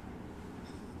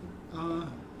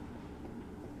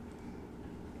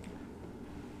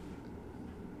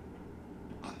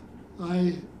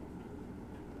I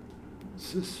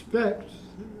suspect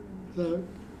that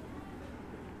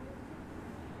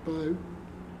by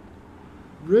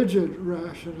rigid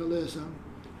rationalism,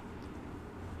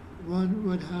 one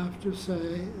would have to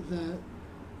say that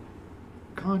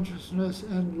consciousness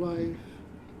and life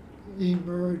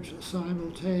emerge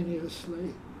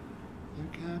simultaneously. You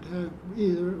can't have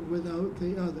either without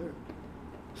the other.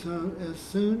 So as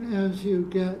soon as you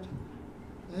get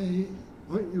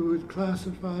what you would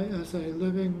classify as a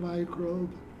living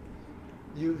microbe,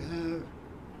 you have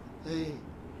a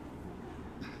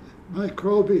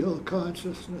microbial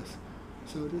consciousness,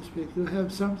 so to speak. You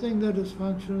have something that is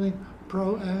functioning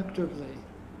proactively,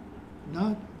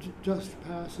 not just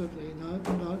passively,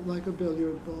 not like a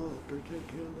billiard ball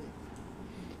particularly.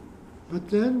 But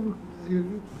then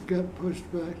you get pushed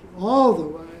back all the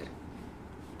way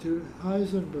to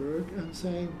Heisenberg and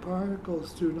saying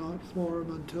particles do not form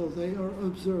until they are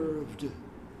observed.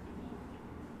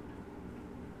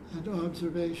 And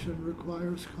observation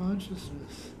requires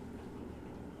consciousness.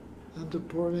 And the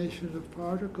formation of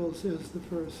particles is the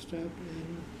first step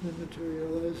in the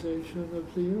materialization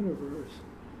of the universe.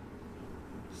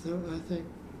 So I think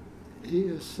he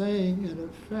is saying, in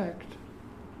effect,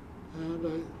 and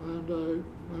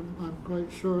I'm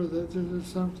quite sure that this is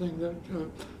something that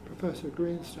Professor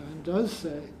Greenstein does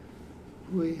say,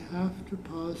 we have to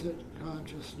posit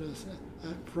consciousness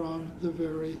from the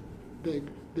very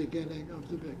beginning of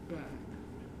the Big Bang.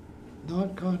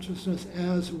 Not consciousness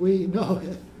as we know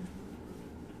it,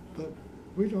 but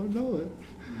we don't know it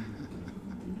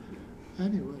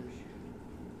anyway.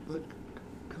 But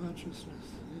consciousness,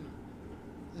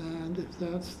 yeah. And if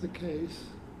that's the case,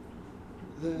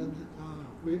 then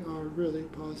we are really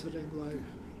positing life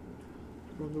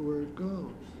from the word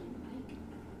go.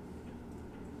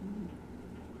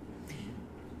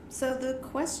 So the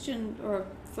question, or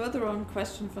further on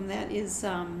question from that, is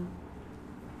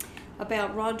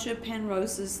about Roger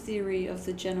Penrose's theory of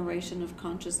the generation of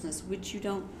consciousness, which you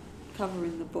don't cover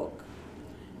in the book.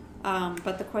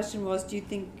 But the question was, do you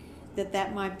think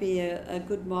that might be a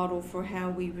good model for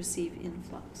how we receive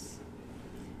influx?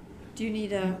 Do you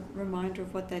need a reminder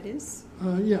of what that is?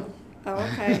 Yeah. Oh,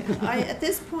 okay. I, at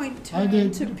this point, I turn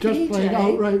did to just PJ. plain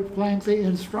outright blank the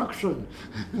instruction.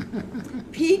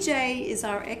 PJ is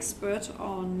our expert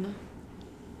on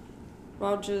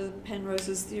Roger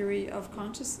Penrose's theory of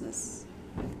consciousness.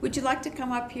 Would you like to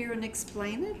come up here and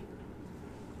explain it?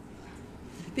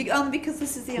 Only because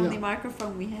this is the only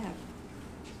microphone we have.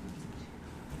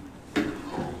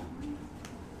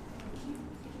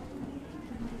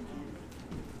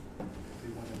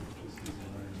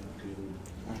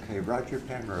 Okay, Roger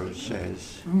Penrose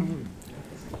says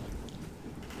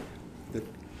that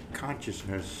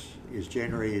consciousness is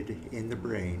generated in the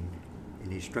brain in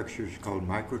these structures called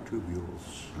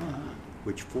microtubules,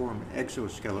 which form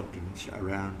exoskeletons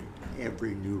around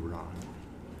every neuron.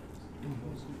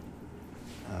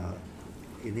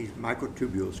 In these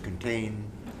microtubules contain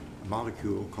a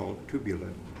molecule called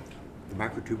tubulin. The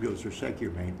microtubules are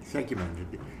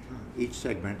segmented. Each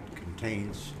segment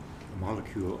contains a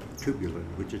molecule of tubulin,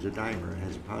 which is a dimer. It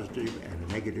has a positive and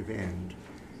a negative end,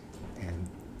 and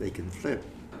they can flip.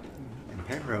 And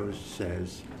Penrose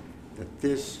says that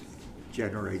this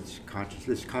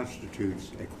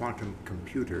constitutes a quantum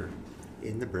computer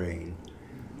in the brain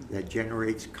that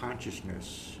generates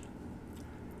consciousness.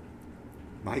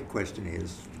 My question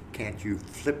is, can't you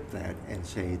flip that and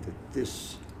say that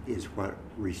this is what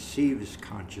receives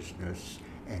consciousness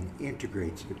and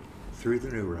integrates it through the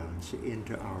neurons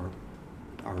into our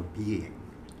being?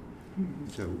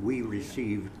 So we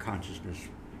receive consciousness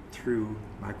through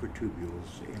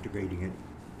microtubules, integrating it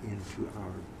into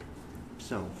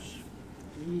ourselves.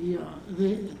 Yeah,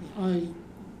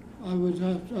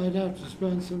 I'd have to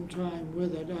spend some time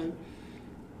with it. I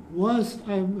was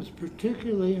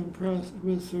particularly impressed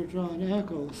with Sir John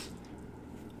Eccles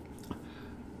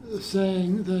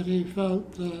saying that he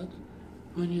felt that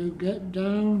when you get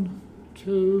down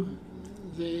to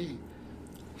the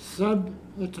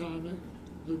subatomic,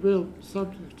 the real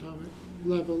subatomic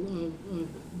level of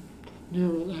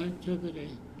neural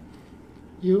activity,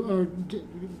 you are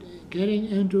getting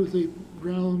into the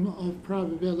realm of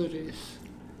probabilities.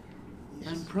 Yes.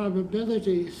 And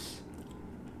probabilities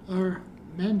are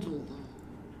mental.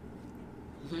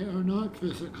 They are not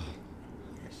physical.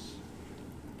 Yes.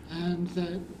 And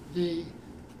that the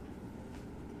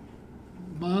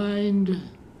mind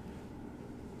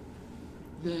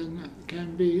then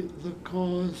can be the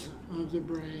cause of the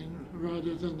brain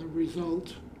rather than the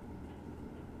result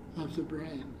of the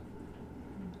brain.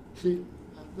 See,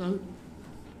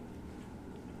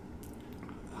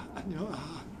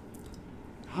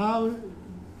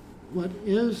 what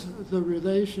is the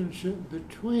relationship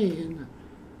between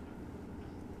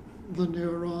the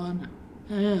neuron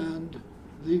and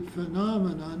the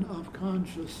phenomenon of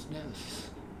consciousness?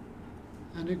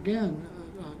 And again,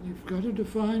 you've got to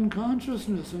define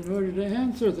consciousness in order to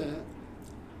answer that.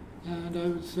 And I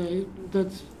would say,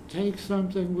 let's take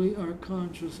something we are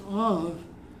conscious of,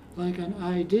 like an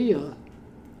idea.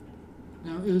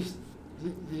 Now, is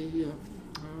the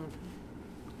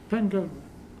Penton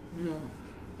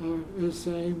is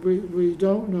saying we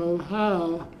don't know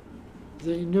how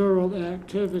the neural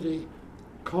activity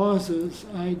causes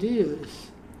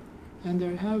ideas. And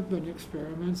there have been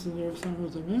experiments, and there are some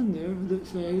of them in there, that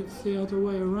say it's the other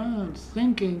way around.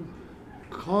 Thinking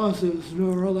causes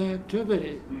neural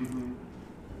activity. Mm-hmm.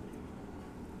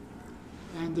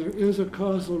 And there is a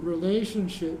causal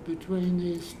relationship between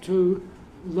these two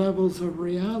levels of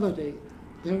reality.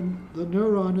 The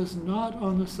neuron is not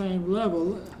on the same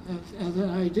level as an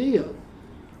idea.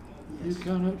 You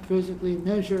cannot physically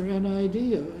measure an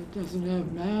idea. It doesn't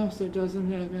have mass, it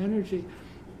doesn't have energy.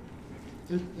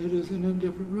 It is in a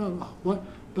different realm. But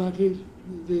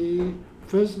the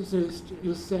physicist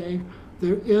is saying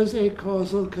there is a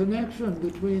causal connection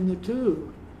between the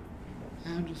two.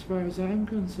 And as far as I'm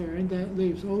concerned, that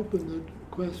leaves open the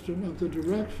question of the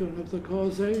direction of the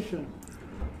causation.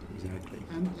 Exactly.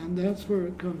 And that's where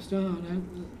it comes down.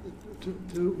 And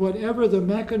to whatever the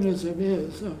mechanism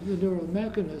is of the neural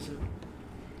mechanism,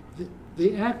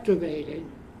 the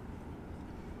activating,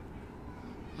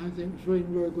 I think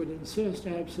Swedenborg would insist,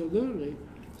 absolutely,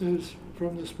 is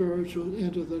from the spiritual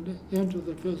into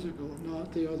the physical,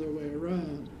 not the other way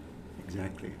around.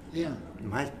 Exactly. Yeah.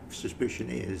 My suspicion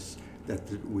is that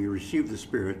we receive the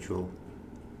spiritual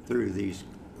through these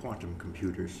quantum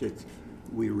computers.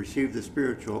 We receive the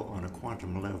spiritual on a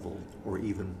quantum level, or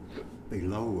even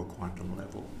below a quantum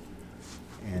level,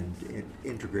 and it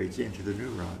integrates into the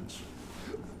neurons.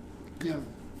 Yeah.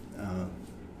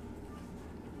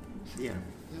 Yeah.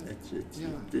 Yeah.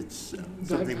 It's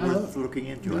something worth looking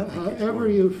into. I think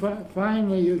However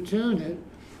finally you tune it,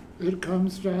 it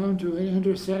comes down to an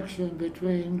intersection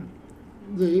between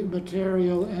the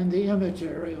material and the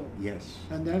immaterial. Yes.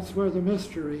 And that's where the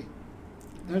mystery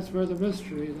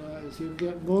lies. You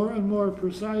get more and more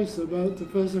precise about the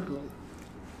physical,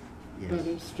 Yes. but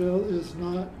it still is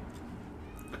not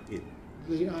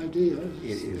the idea.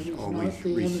 It is not always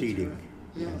the receding. immaterial.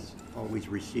 Yeah. Yes. Always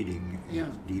receding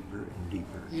Yeah. deeper and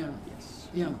deeper. Yeah. Yes.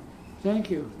 Yeah. Thank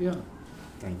you. Yeah.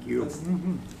 Thank you.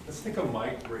 Let's take a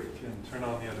mic break and turn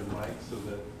on the other mic so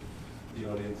that the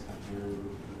audience can hear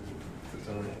what's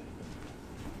on it.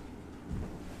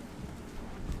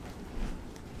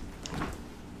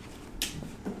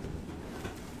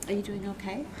 Are you doing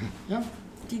okay? Yeah.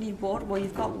 Do you need water? Well,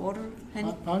 you've got water.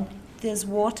 Honey. Pardon? There's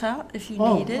water if you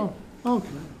Oh, need it. oh, okay.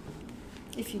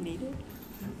 If you need it.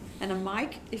 And a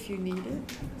mic if you need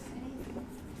it.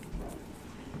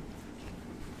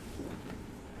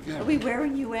 Yeah. Are we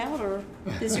wearing you out, or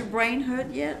does your brain hurt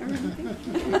yet, or anything?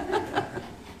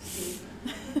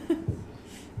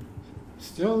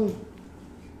 Still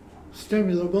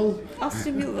stimulable. I'll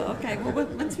stimulate. Okay. Well,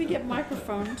 once we get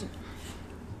microphones.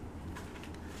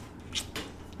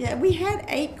 Yeah, we had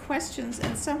 8 questions,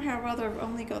 and somehow or other I've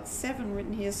only got 7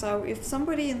 written here. So if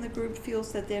somebody in the group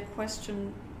feels that their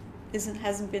question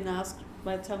hasn't been asked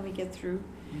by the time we get through,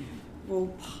 we'll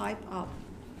pipe up.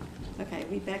 Okay,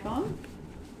 we back on?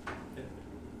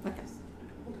 Okay.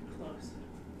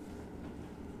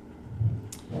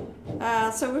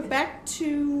 So we're back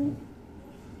to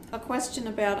a question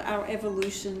about our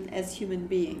evolution as human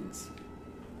beings.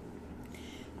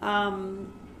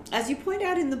 As you point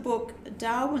out in the book,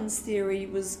 Darwin's theory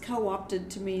was co-opted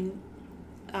to mean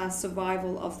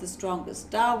survival of the strongest.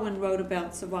 Darwin wrote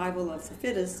about survival of the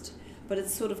fittest, but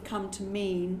it's sort of come to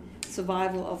mean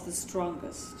survival of the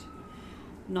strongest,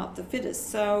 not the fittest.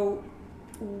 So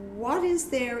what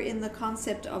is there in the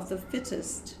concept of the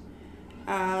fittest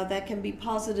that can be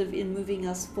positive in moving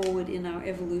us forward in our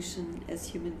evolution as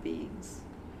human beings?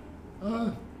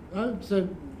 I'd say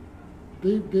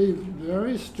be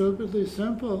very stupidly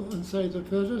simple and say the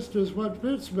fittest is what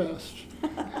fits best.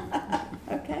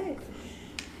 Okay.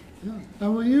 Yeah.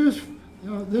 And we use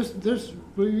this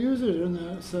we use it in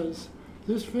that says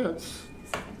this fits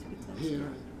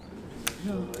here.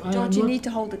 Yeah. George, you need to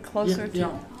hold it closer to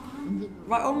yeah.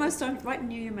 right, almost right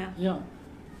near your mouth. Yeah.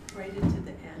 Right into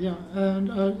the end. Yeah, and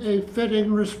a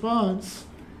fitting response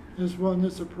is one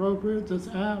that's appropriate, that's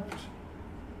apt,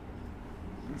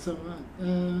 and so on.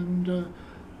 And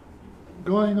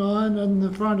going on in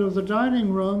the front of the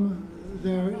dining room,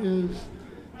 there is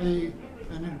an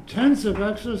intensive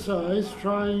exercise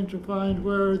trying to find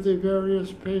where the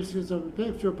various pieces of the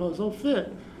picture puzzle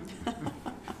fit.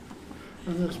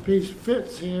 And this piece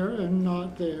fits here and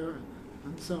not there,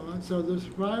 and so on. So the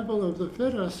survival of the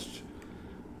fittest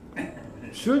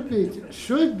should be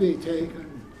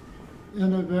taken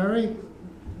in a very,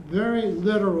 very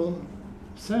literal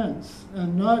sense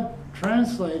and not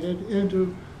translated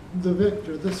into the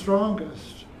victor, the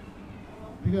strongest.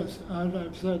 Because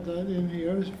I've said that in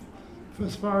here,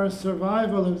 as far as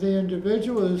survival of the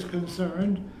individual is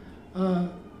concerned,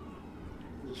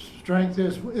 strength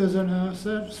is an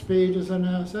asset, speed is an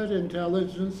asset,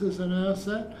 intelligence is an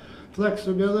asset,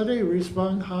 flexibility,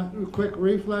 quick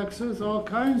reflexes, all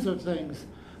kinds of things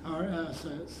are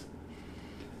assets.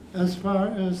 As far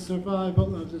as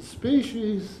survival of the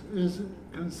species is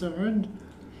concerned,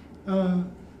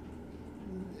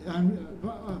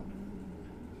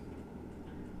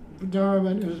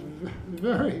 Darwin is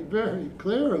very, very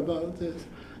clear about this.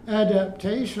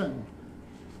 Adaptation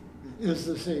is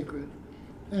the secret.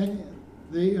 And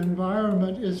the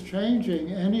environment is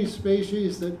changing. Any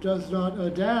species that does not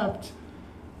adapt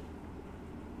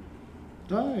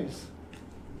dies.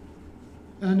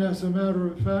 And as a matter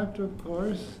of fact, of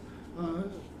course,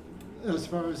 as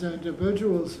far as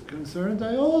individuals are concerned,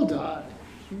 they all die.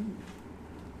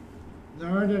 There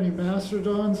aren't any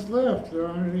mastodons left. There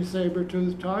aren't any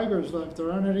saber-toothed tigers left.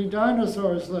 There aren't any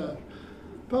dinosaurs left.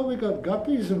 But we got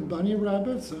guppies and bunny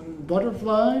rabbits and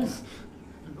butterflies,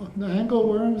 and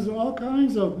angleworms, all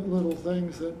kinds of little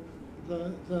things that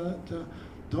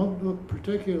don't look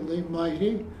particularly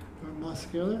mighty or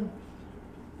muscular,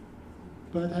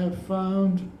 but have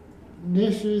found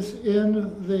niches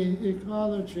in the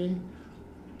ecology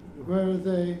where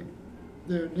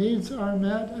their needs are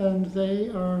met and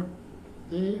they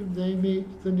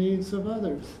meet the needs of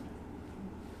others.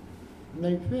 And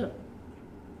they fit.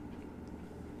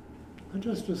 I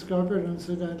just discovered,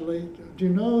 incidentally, do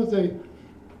you know the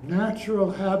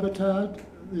natural habitat,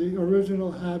 the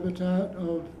original habitat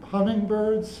of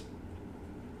hummingbirds?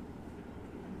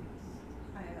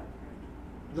 High up.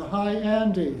 The high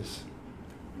Andes.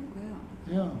 Wow.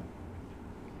 Yeah.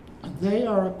 And they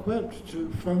are equipped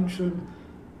to function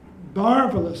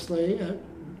marvelously at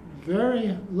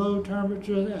very low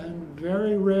temperature and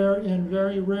very rare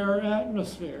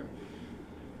atmosphere.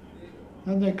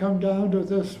 And they come down to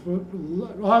this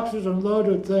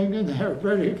oxygen-loaded thing, and they're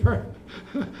ready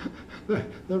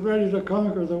to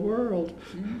conquer the world.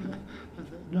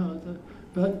 No,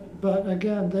 but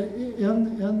again,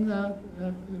 in that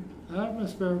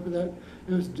atmosphere that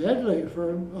is deadly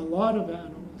for a lot of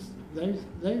animals,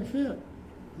 they fit,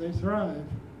 they thrive.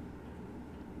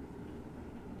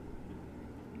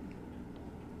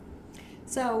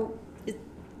 So,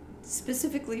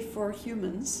 specifically for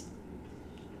humans,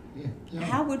 Yeah.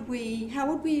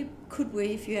 Could we,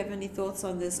 if you have any thoughts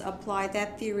on this, apply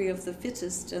that theory of the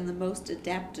fittest and the most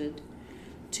adapted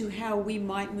to how we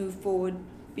might move forward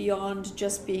beyond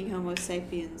just being Homo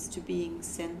sapiens to being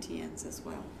sentients as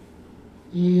well?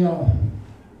 Yeah.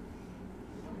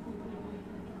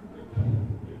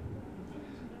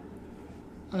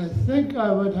 I think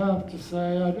I would have to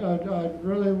say I'd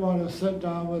really want to sit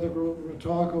down with a group and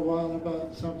talk a while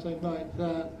about something like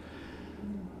that.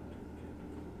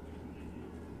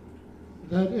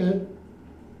 That it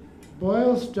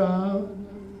boils down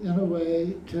in a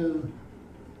way to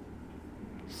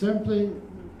simply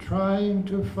trying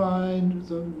to find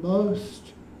the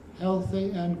most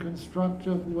healthy and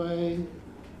constructive way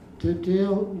to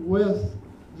deal with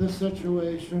the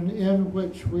situation in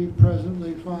which we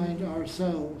presently find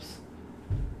ourselves.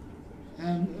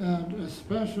 And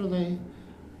especially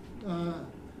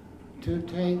to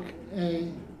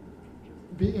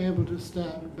be able to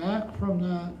stand back from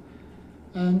that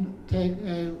and take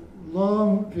a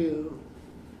long view,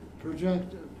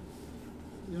 project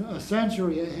a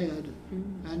century ahead,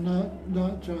 and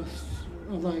not just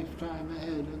a lifetime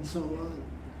ahead and so on.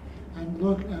 And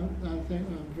look, I think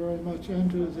I'm very much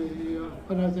into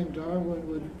and I think Darwin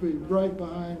would be right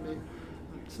behind me.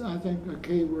 I think the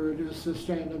key word is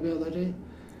sustainability.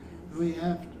 We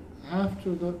have to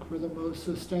look for the most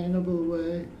sustainable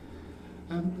way,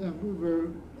 and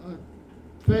we're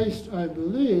faced, I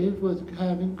believe, with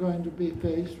going to be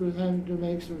faced with having to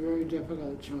make some very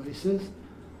difficult choices.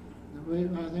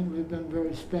 I think we've been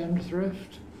very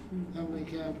spendthrift, and we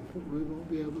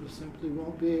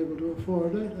won't be able to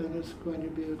afford it, and it's going to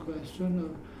be a question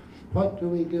of what do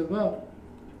we give up,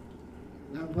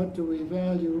 and what do we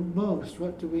value most,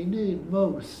 what do we need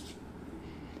most.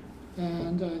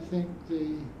 And I think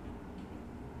the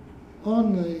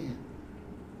only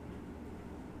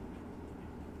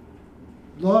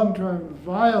long-term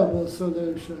viable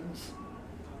solutions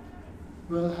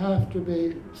will have to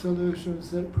be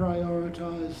solutions that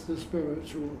prioritize the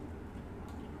spiritual.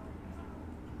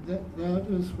 That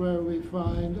is where we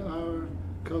find our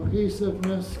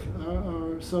cohesiveness,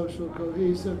 our social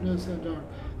cohesiveness, and our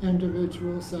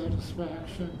individual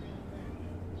satisfaction.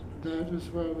 That is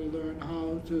where we learn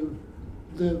how to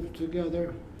live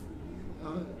together.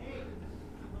 I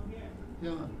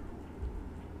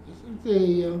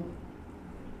think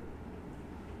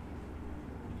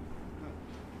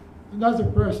another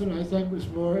person I think was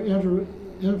more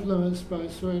influenced by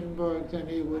Swedenborg than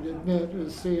he would admit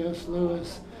is C.S.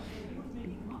 Lewis.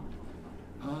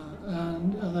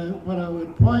 What I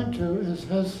would point to is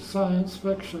his science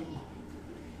fiction,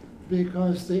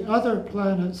 because the other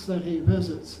planets that he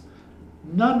visits,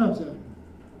 none of them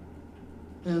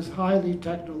is highly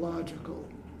technological.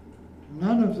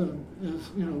 None of them is,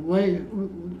 way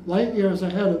light years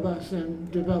ahead of us in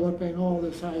developing all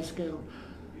this high scale.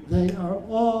 They are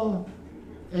all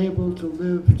able to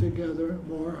live together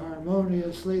more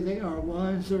harmoniously. They are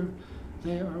wiser.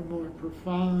 They are more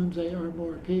profound. They are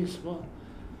more peaceful.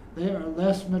 They are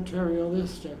less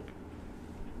materialistic.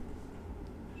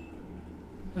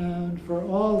 And for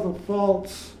all the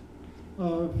faults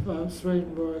of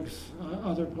Swedenborg's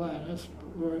other planets,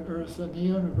 or Earth and the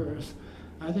universe,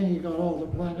 I think he got all the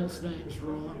planets' names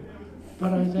wrong.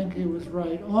 But I think he was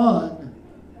right on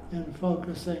in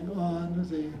focusing on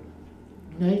the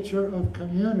nature of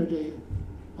community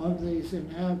of these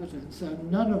inhabitants, and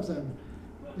none of them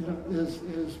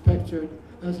is pictured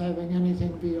as having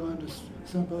anything beyond a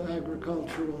simple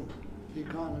agricultural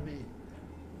economy.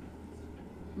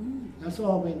 That's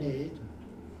all we need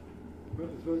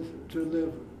to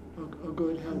live a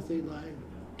good, healthy life.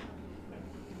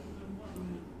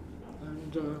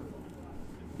 And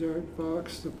Derek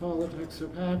Bach's The Politics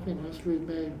of Happiness, we've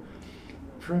made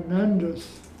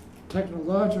tremendous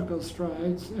technological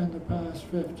strides in the past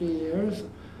 50 years.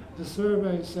 The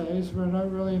survey says we're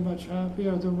not really much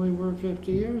happier than we were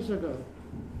 50 years ago.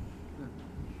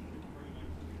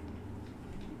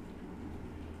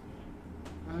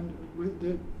 And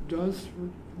it does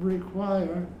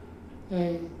require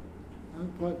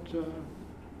what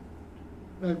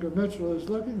Edgar Mitchell is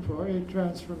looking for, a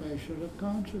transformation of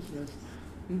consciousness,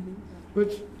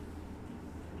 which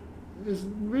is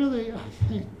really, I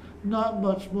think, not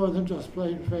much more than just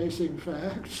plain facing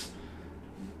facts.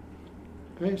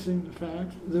 Facing the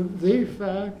fact, the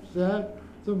fact that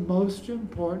the most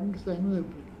important thing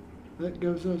that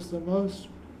gives us the most,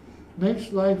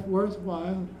 makes life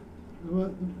worthwhile,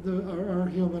 are our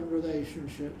human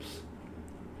relationships,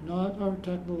 not our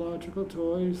technological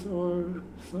toys or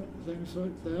things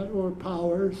like that, or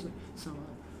powers and so on,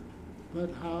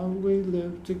 but how we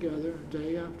live together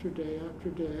day after day after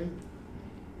day.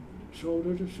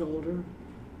 shoulder to shoulder,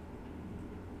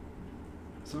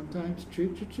 sometimes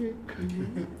cheek to cheek.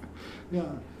 Yeah.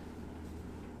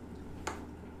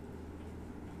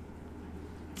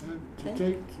 And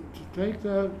to take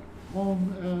that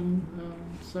home and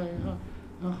say,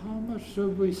 how much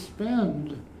should we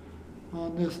spend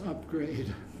on this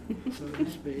upgrade, so to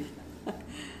speak? Yeah.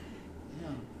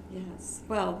 Yes.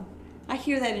 Well, I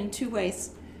hear that in two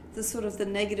ways. The sort of the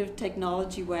negative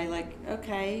technology way, like,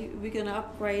 okay, we're going to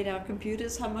upgrade our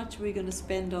computers, how much are we going to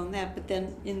spend on that? But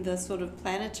then in the sort of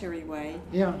planetary way,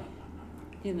 Yeah.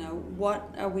 you know,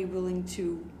 what are we willing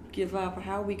to give up? Or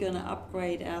how are we going to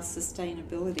upgrade our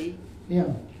sustainability?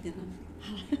 Yeah. You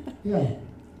know? Yeah.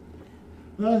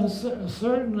 Well,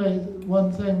 certainly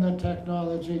one thing that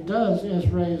technology does is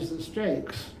raise the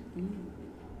stakes.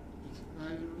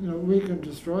 You know, we can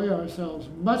destroy ourselves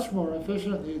much more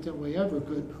efficiently than we ever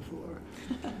could before.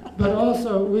 But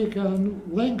also we can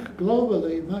link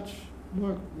globally much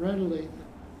more readily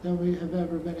than we have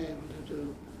ever been able to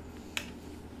do.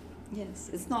 Yes,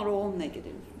 it's not all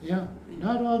negative. Yeah,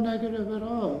 not all negative at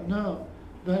all, no.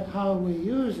 But how we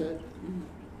use it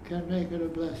can make it a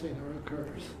blessing or a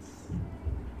curse.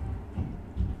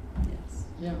 Yes.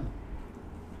 Yeah.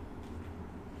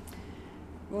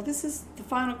 Well, this is the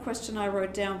final question I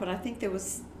wrote down, but I think there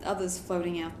was others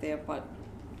floating out there. But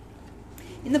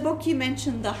in the book you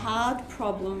mentioned the hard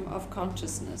problem of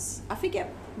consciousness. I forget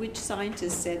which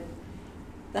scientist said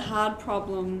the hard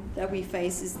problem that we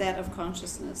face is that of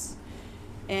consciousness.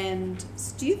 And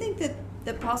do you think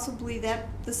that possibly that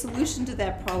the solution to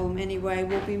that problem anyway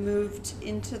will be moved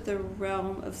into the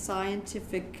realm of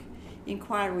scientific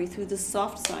inquiry through the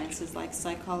soft sciences like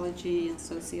psychology and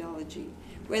sociology?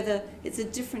 Whether it's a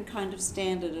different kind of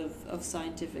standard of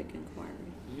scientific inquiry.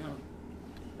 Yeah.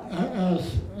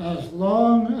 As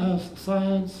long as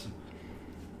science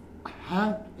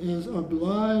is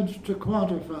obliged to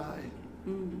quantify,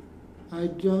 I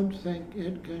don't think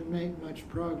it can make much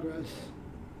progress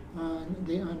on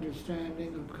the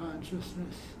understanding of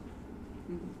consciousness.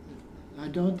 I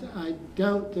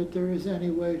doubt that there is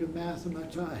any way to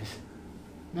mathematize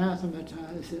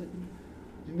it.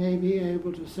 You may be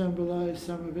able to symbolize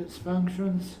some of its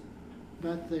functions,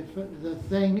 but the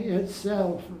thing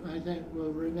itself, I think,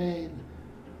 will remain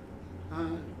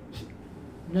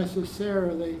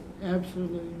absolutely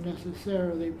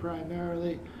necessarily,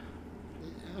 primarily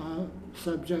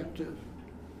subjective.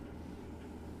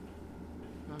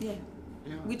 Yeah.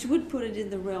 Yeah. Which would put it in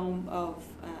the realm of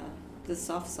the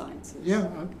soft sciences. Yeah,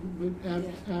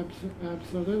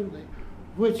 absolutely.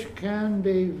 Which can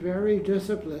be very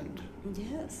disciplined.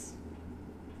 Yes.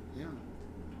 Yeah.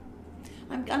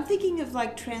 I'm thinking of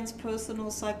like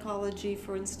transpersonal psychology,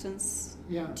 for instance.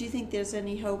 Yeah. Do you think there's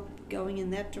any hope going in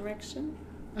that direction?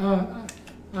 I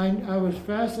was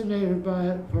fascinated by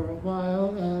it for a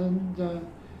while and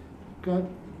got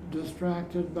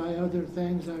distracted by other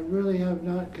things. I really have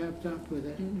not kept up with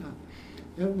it.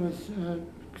 It was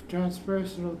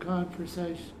transpersonal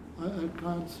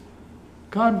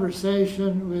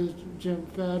conversation with Jim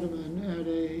Fadiman at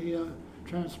a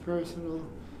transpersonal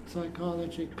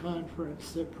psychology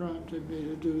conference that prompted me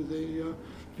to do the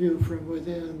view from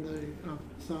within, the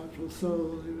thoughtful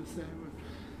soul. He was saying,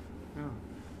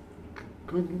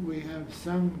 couldn't we have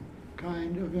some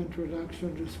kind of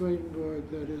introduction to Swedenborg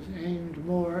that is aimed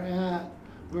more at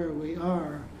where we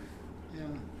are?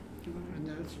 Yeah, and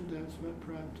that's what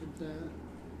prompted that.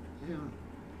 Yeah,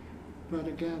 but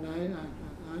again,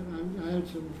 I had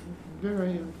some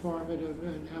very informative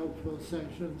and helpful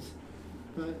sessions,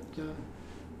 but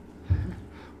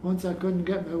once I couldn't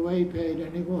get my way paid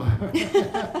anymore, I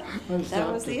stopped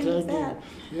That was the end of attending. that.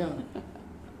 Yeah.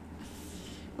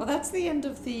 Well, that's the end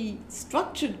of the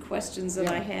structured questions that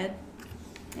Yeah. I had.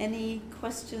 Any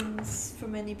questions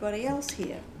from anybody else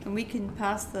here? And we can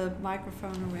pass the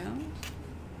microphone around.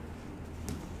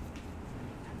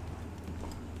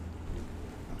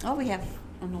 Oh, we have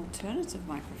an alternative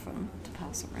microphone to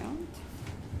pass around.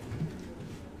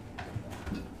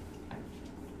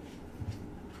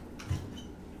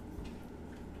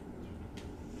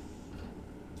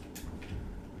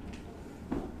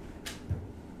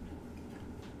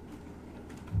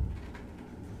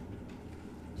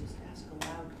 Just ask a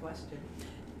loud question.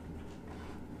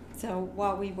 So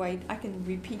while we wait, I can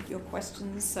repeat your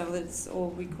questions so that it's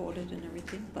all recorded and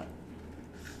everything, but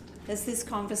has this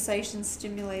conversation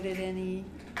stimulated any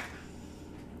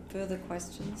further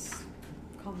questions,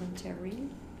 commentary?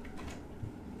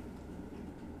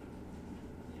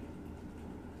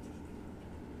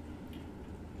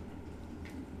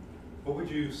 What would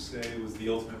you say was the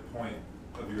ultimate point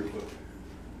of your book?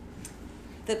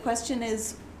 The question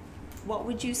is, what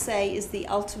would you say is the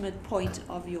ultimate point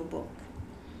of your book?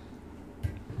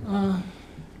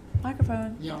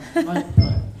 Microphone. Yeah,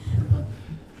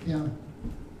 yeah.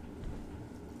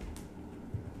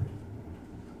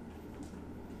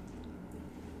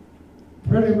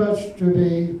 Pretty much to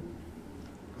be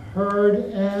heard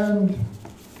and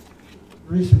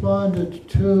responded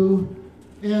to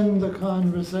in the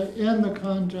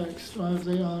context of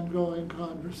the ongoing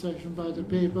conversation by the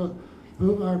people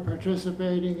who are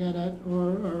participating in it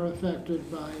or are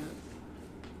affected by it.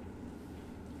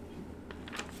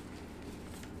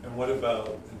 And what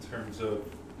about in terms of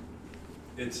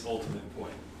its ultimate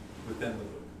point within the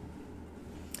book?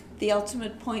 The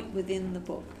ultimate point within the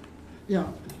book. Yeah.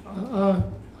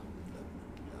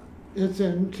 It's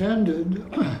intended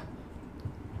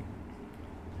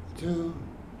to,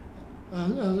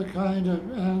 as a kind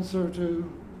of answer to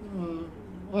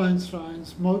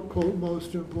Einstein's quote,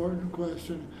 most important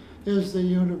question, is the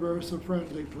universe a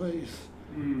friendly place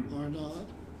or not?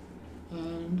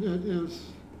 And it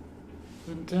is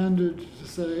intended to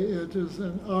say it is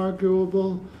an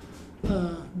arguable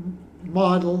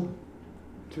model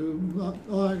to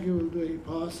arguably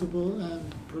possible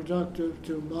and productive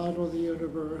to model the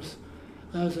universe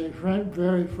as a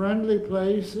very friendly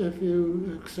place if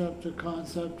you accept the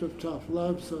concept of tough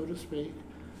love, so to speak.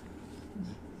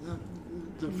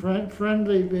 The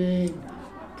friendly being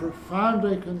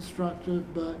profoundly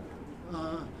constructive but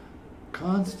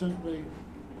constantly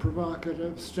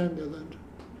provocative,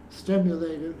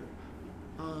 stimulated,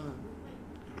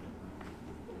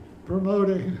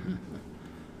 promoting,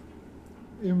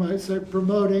 you might say,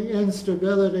 promoting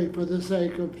instability for the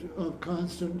sake of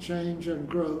constant change and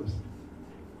growth.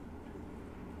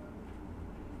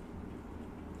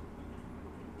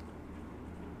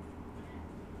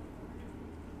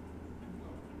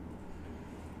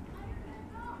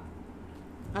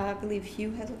 I believe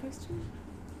Hugh had a question.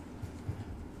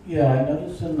 Yeah, I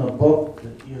noticed in the book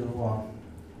that you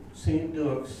seem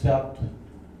to accept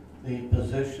the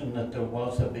position that there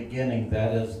was a beginning,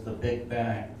 that is the Big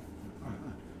Bang.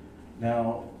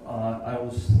 Now, I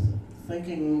was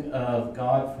thinking of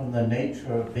God from the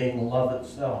nature of being love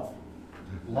itself.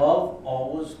 Love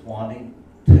always wanting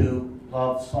to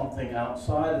love something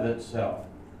outside of itself.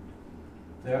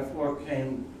 Therefore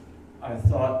I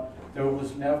thought, there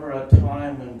was never a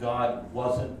time when God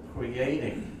wasn't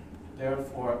creating,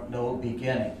 therefore no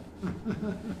beginning.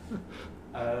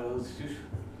 I was just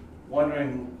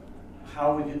wondering,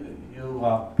 how would you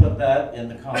put that in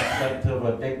the concept of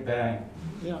a Big Bang?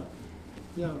 Yeah.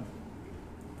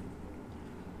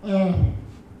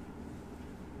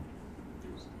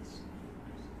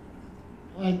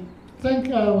 I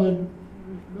think I would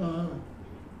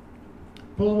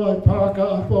pull my parka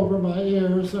up over my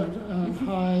ears and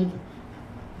hide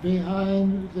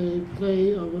behind the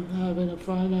plea of having a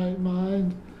finite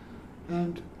mind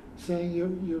and saying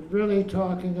you're really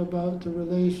talking about the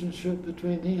relationship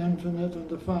between the infinite and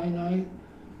the finite.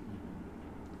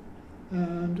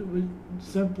 And we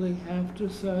simply have to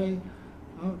say,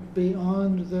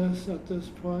 beyond this, at this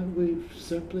point, we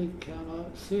simply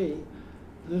cannot see.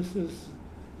 This is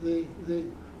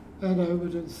and I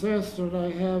would insist, and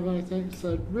I have, I think,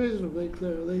 said reasonably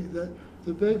clearly, that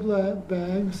the Big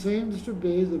Bang seems to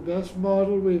be the best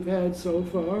model we've had so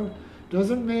far.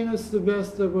 Doesn't mean it's the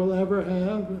best that we'll ever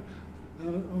have.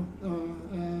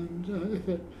 And if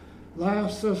it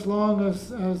lasts as long as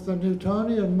the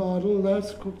Newtonian model,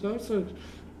 that's a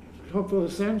couple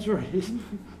of centuries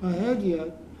ahead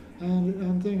yet.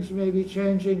 And things may be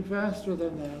changing faster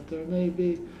than that. There may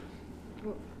be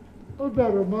a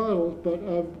better model, but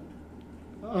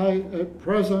I, at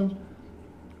present,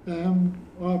 am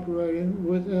operating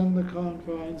within the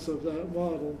confines of that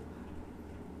model.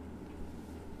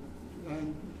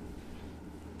 And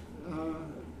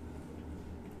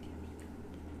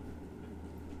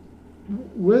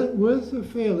with the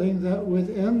feeling that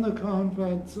within the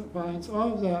confines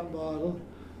of that model,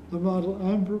 the model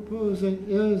I'm proposing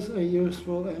is a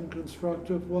useful and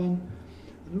constructive one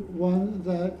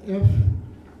that, if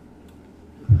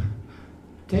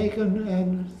taken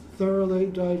and thoroughly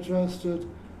digested,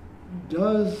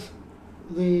 does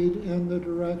lead in the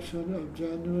direction of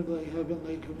genuinely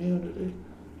heavenly community.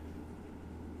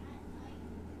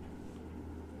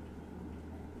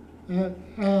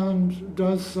 And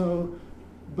does so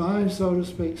by, so to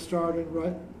speak,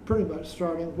 pretty much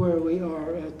starting where we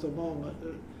are at the moment.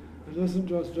 It isn't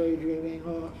just daydreaming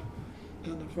off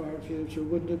in the far future.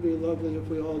 Wouldn't it be lovely if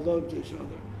we all loved each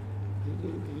other?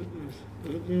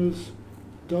 It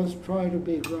does try to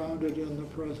be grounded in the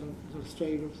present, the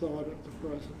state of thought at the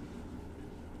present.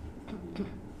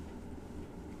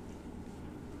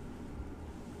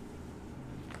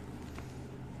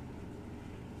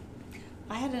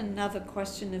 I had another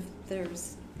question if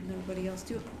there's nobody else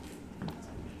to.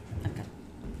 Okay.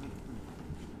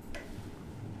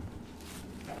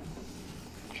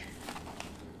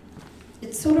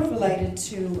 It's sort of related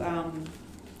to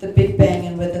the Big Bang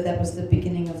and whether that was the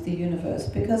beginning of the universe,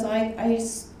 because I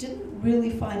didn't really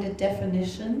find a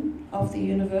definition of the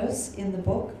universe in the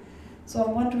book. So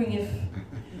I'm wondering if,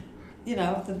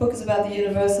 the book is about the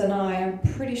universe and I am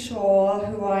pretty sure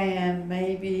who I am,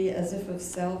 maybe as if of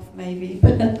self, maybe,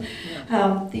 but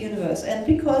the universe. And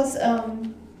because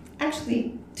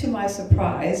actually, to my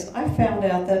surprise, I found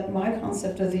out that my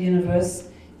concept of the universe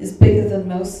is bigger than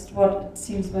what it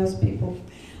seems most people.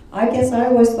 I guess I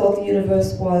always thought the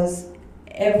universe was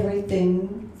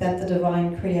everything that the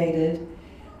divine created,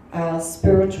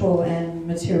 spiritual and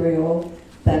material,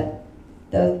 that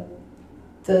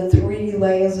the three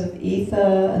layers of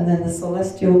ether, and then the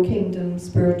celestial kingdom,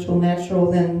 spiritual,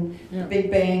 natural, then Big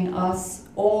Bang, us,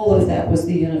 all of that was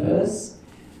the universe.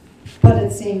 But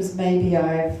it seems maybe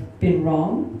I've been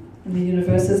wrong, and the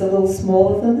universe is a little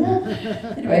smaller than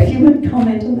that. Anyway, if you would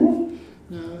comment on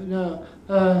that. No.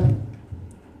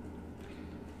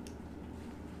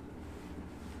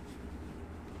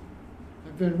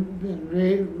 I've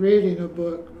been reading a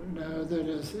book now that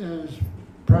is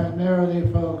primarily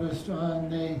focused on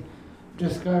the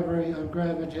discovery of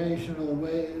gravitational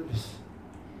waves.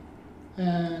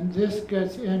 And this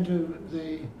gets into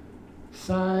the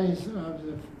size of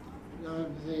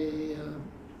the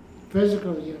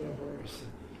physical universe,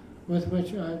 with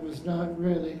which I was not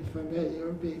really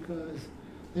familiar, because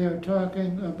they are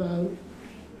talking about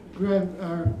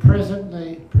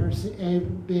presently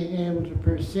being able to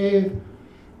perceive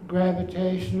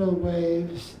gravitational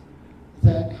waves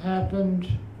that happened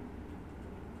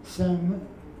some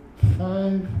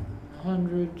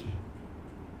 500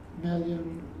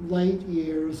 million light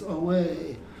years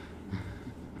away.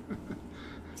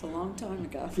 It's a long time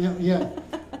ago. Yeah,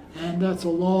 and that's a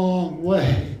long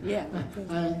way. Yeah.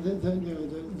 And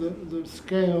the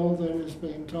scale that is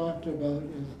being talked about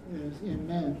is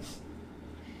immense.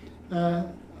 I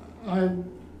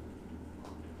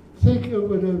think it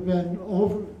would have been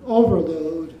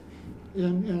overload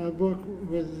in a book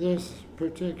with this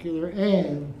particular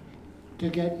aim to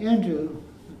get into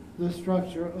the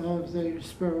structure of the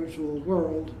spiritual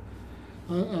world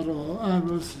at all. I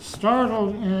was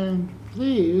startled and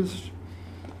pleased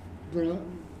that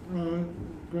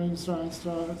Greenstein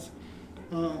starts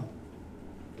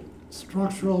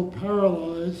structural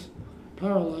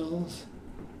parallels,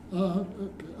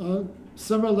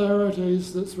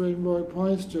 similarities that Swedenborg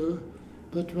points to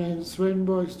between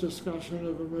Swedenborg's discussion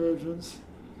of emergence,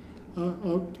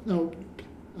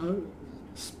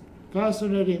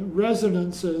 fascinating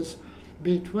resonances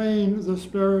between the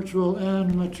spiritual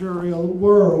and material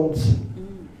worlds.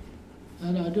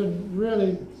 And I didn't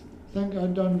really think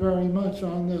I'd done very much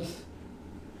on this,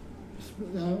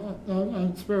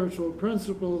 on spiritual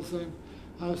principles and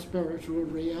how spiritual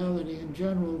reality in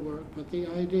general work, but the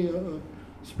idea of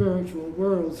spiritual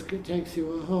worlds takes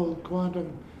you a whole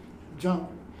quantum jump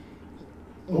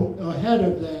ahead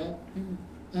of that,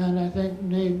 and I think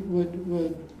Nate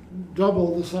would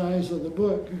double the size of the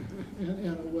book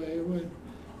in a way. It would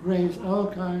raise all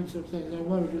kinds of things. I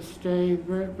wanted to stay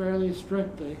fairly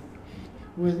strictly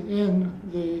within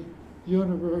the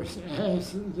universe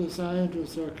as the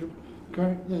scientists are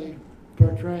currently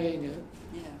portraying it.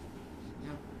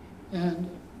 And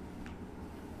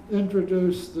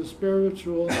introduce the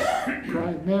spiritual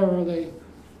primarily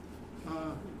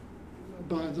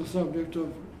by the subject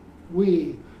of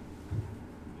we.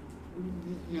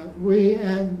 We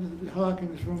and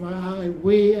Hawkins from high,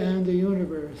 we and the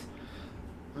universe.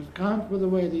 Account for the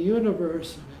way the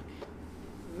universe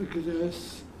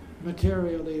exists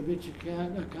materially, but you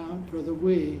can't account for the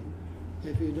we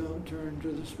if you don't turn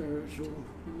to the spiritual.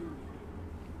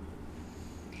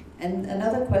 And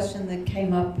another question that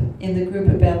came up in the group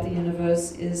about the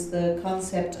universe is the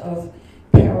concept of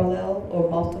parallel or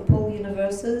multiple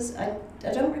universes. I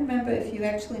don't remember if you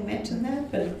actually mentioned that,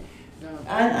 but No.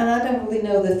 and I don't really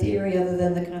know the theory other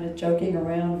than the kind of joking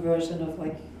around version of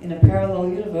like, in a parallel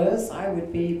universe, I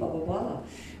would be blah, blah, blah.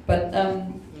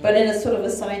 But in a sort of a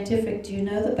scientific, do you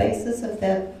know the basis of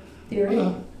that theory?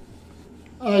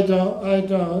 I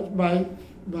don't.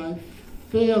 My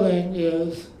feeling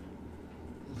is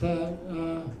that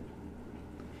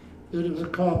it is a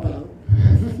cop-out,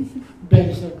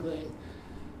 basically.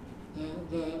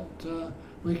 That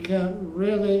we can't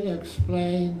really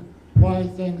explain why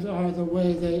things are the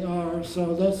way they are, so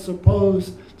let's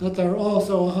suppose that there are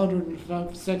also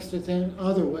 160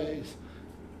 other ways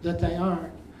that they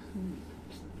aren't,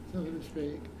 so to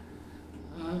speak.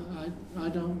 I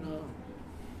don't know.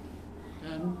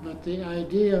 But the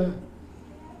idea,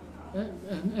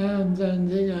 and then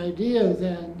the idea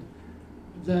then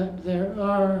that there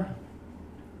are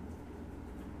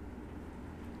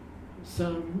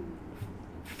some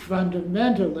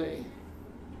fundamentally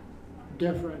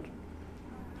different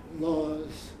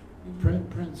laws,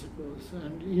 principles,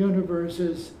 and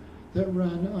universes that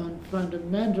run on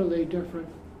fundamentally different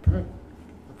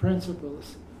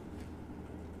principles.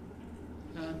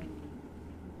 And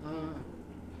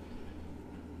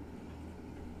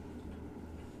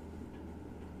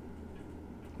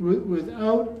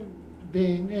without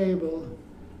being able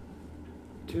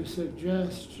to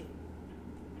suggest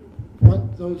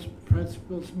what those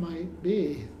principles might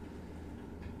be,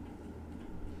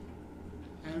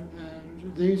 and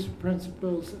these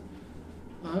principles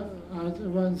are the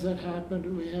ones that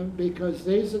happened because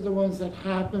these are the ones that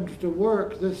happened to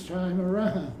work this time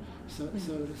around, so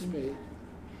to speak.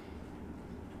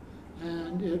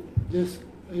 And this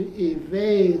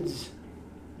evades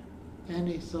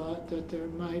any thought that there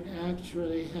might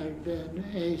actually have been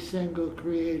a single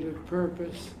creative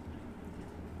purpose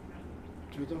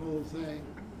to the whole thing.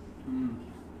 And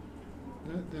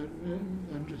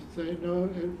just say, no,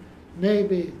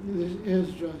 maybe this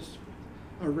is just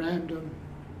a random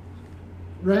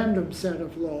set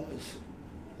of laws.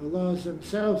 The laws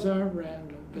themselves aren't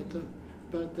random,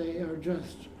 but they are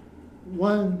just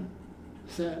one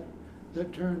set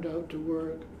that turned out to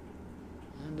work,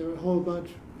 and there are a whole bunch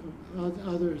of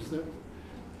others that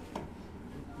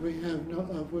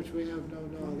of which we have no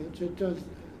knowledge. It just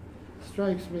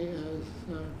strikes me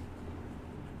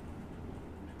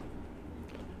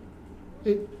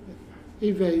as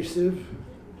evasive,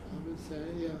 I would say,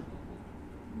 yeah.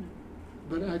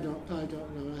 But I don't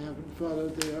know. I haven't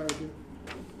followed the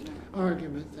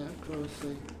argument that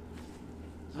closely.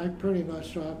 I pretty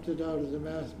much opted out of the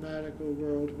mathematical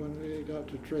world when we got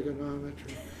to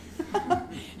trigonometry.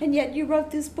 And yet you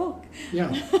wrote this book.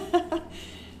 Yeah.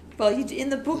 Well, in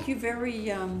the book you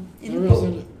very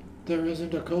there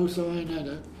isn't a cosine in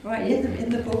it. Right. In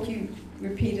the book you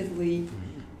repeatedly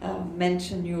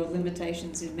mention your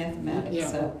limitations in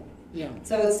mathematics. Yeah.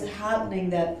 So it's heartening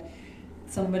that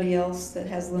somebody else that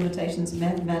has limitations in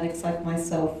mathematics, like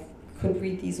myself, could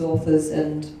read these authors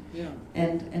and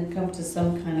come to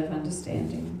some kind of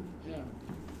understanding. Yeah.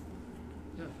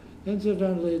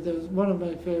 Incidentally, one of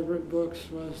my favorite books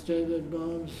was David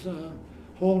Bohm's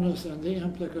Wholeness and the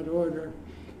Implicate Order,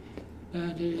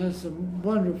 and he has some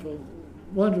wonderful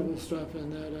stuff in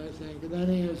that, I think. And then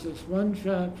he has this one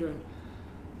chapter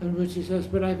in which he says,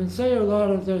 but I can say a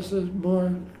lot of this is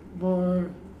more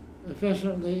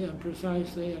efficiently and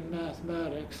precisely in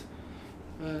mathematics.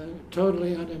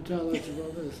 Totally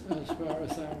unintelligible as far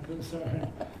as I'm concerned.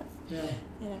 Yeah.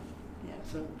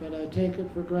 So, but I take it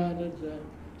for granted that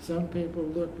some people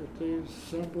look at these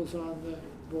symbols on the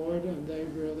board and they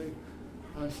really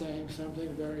are saying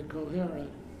something very coherent.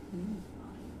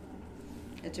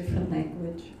 A different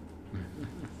language.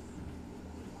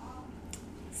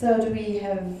 So do we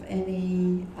have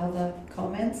any other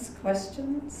comments,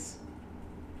 questions?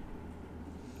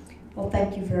 Well,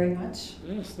 thank you very much.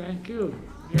 Yes, thank you.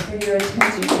 For your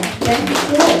attention.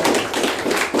 Thank you.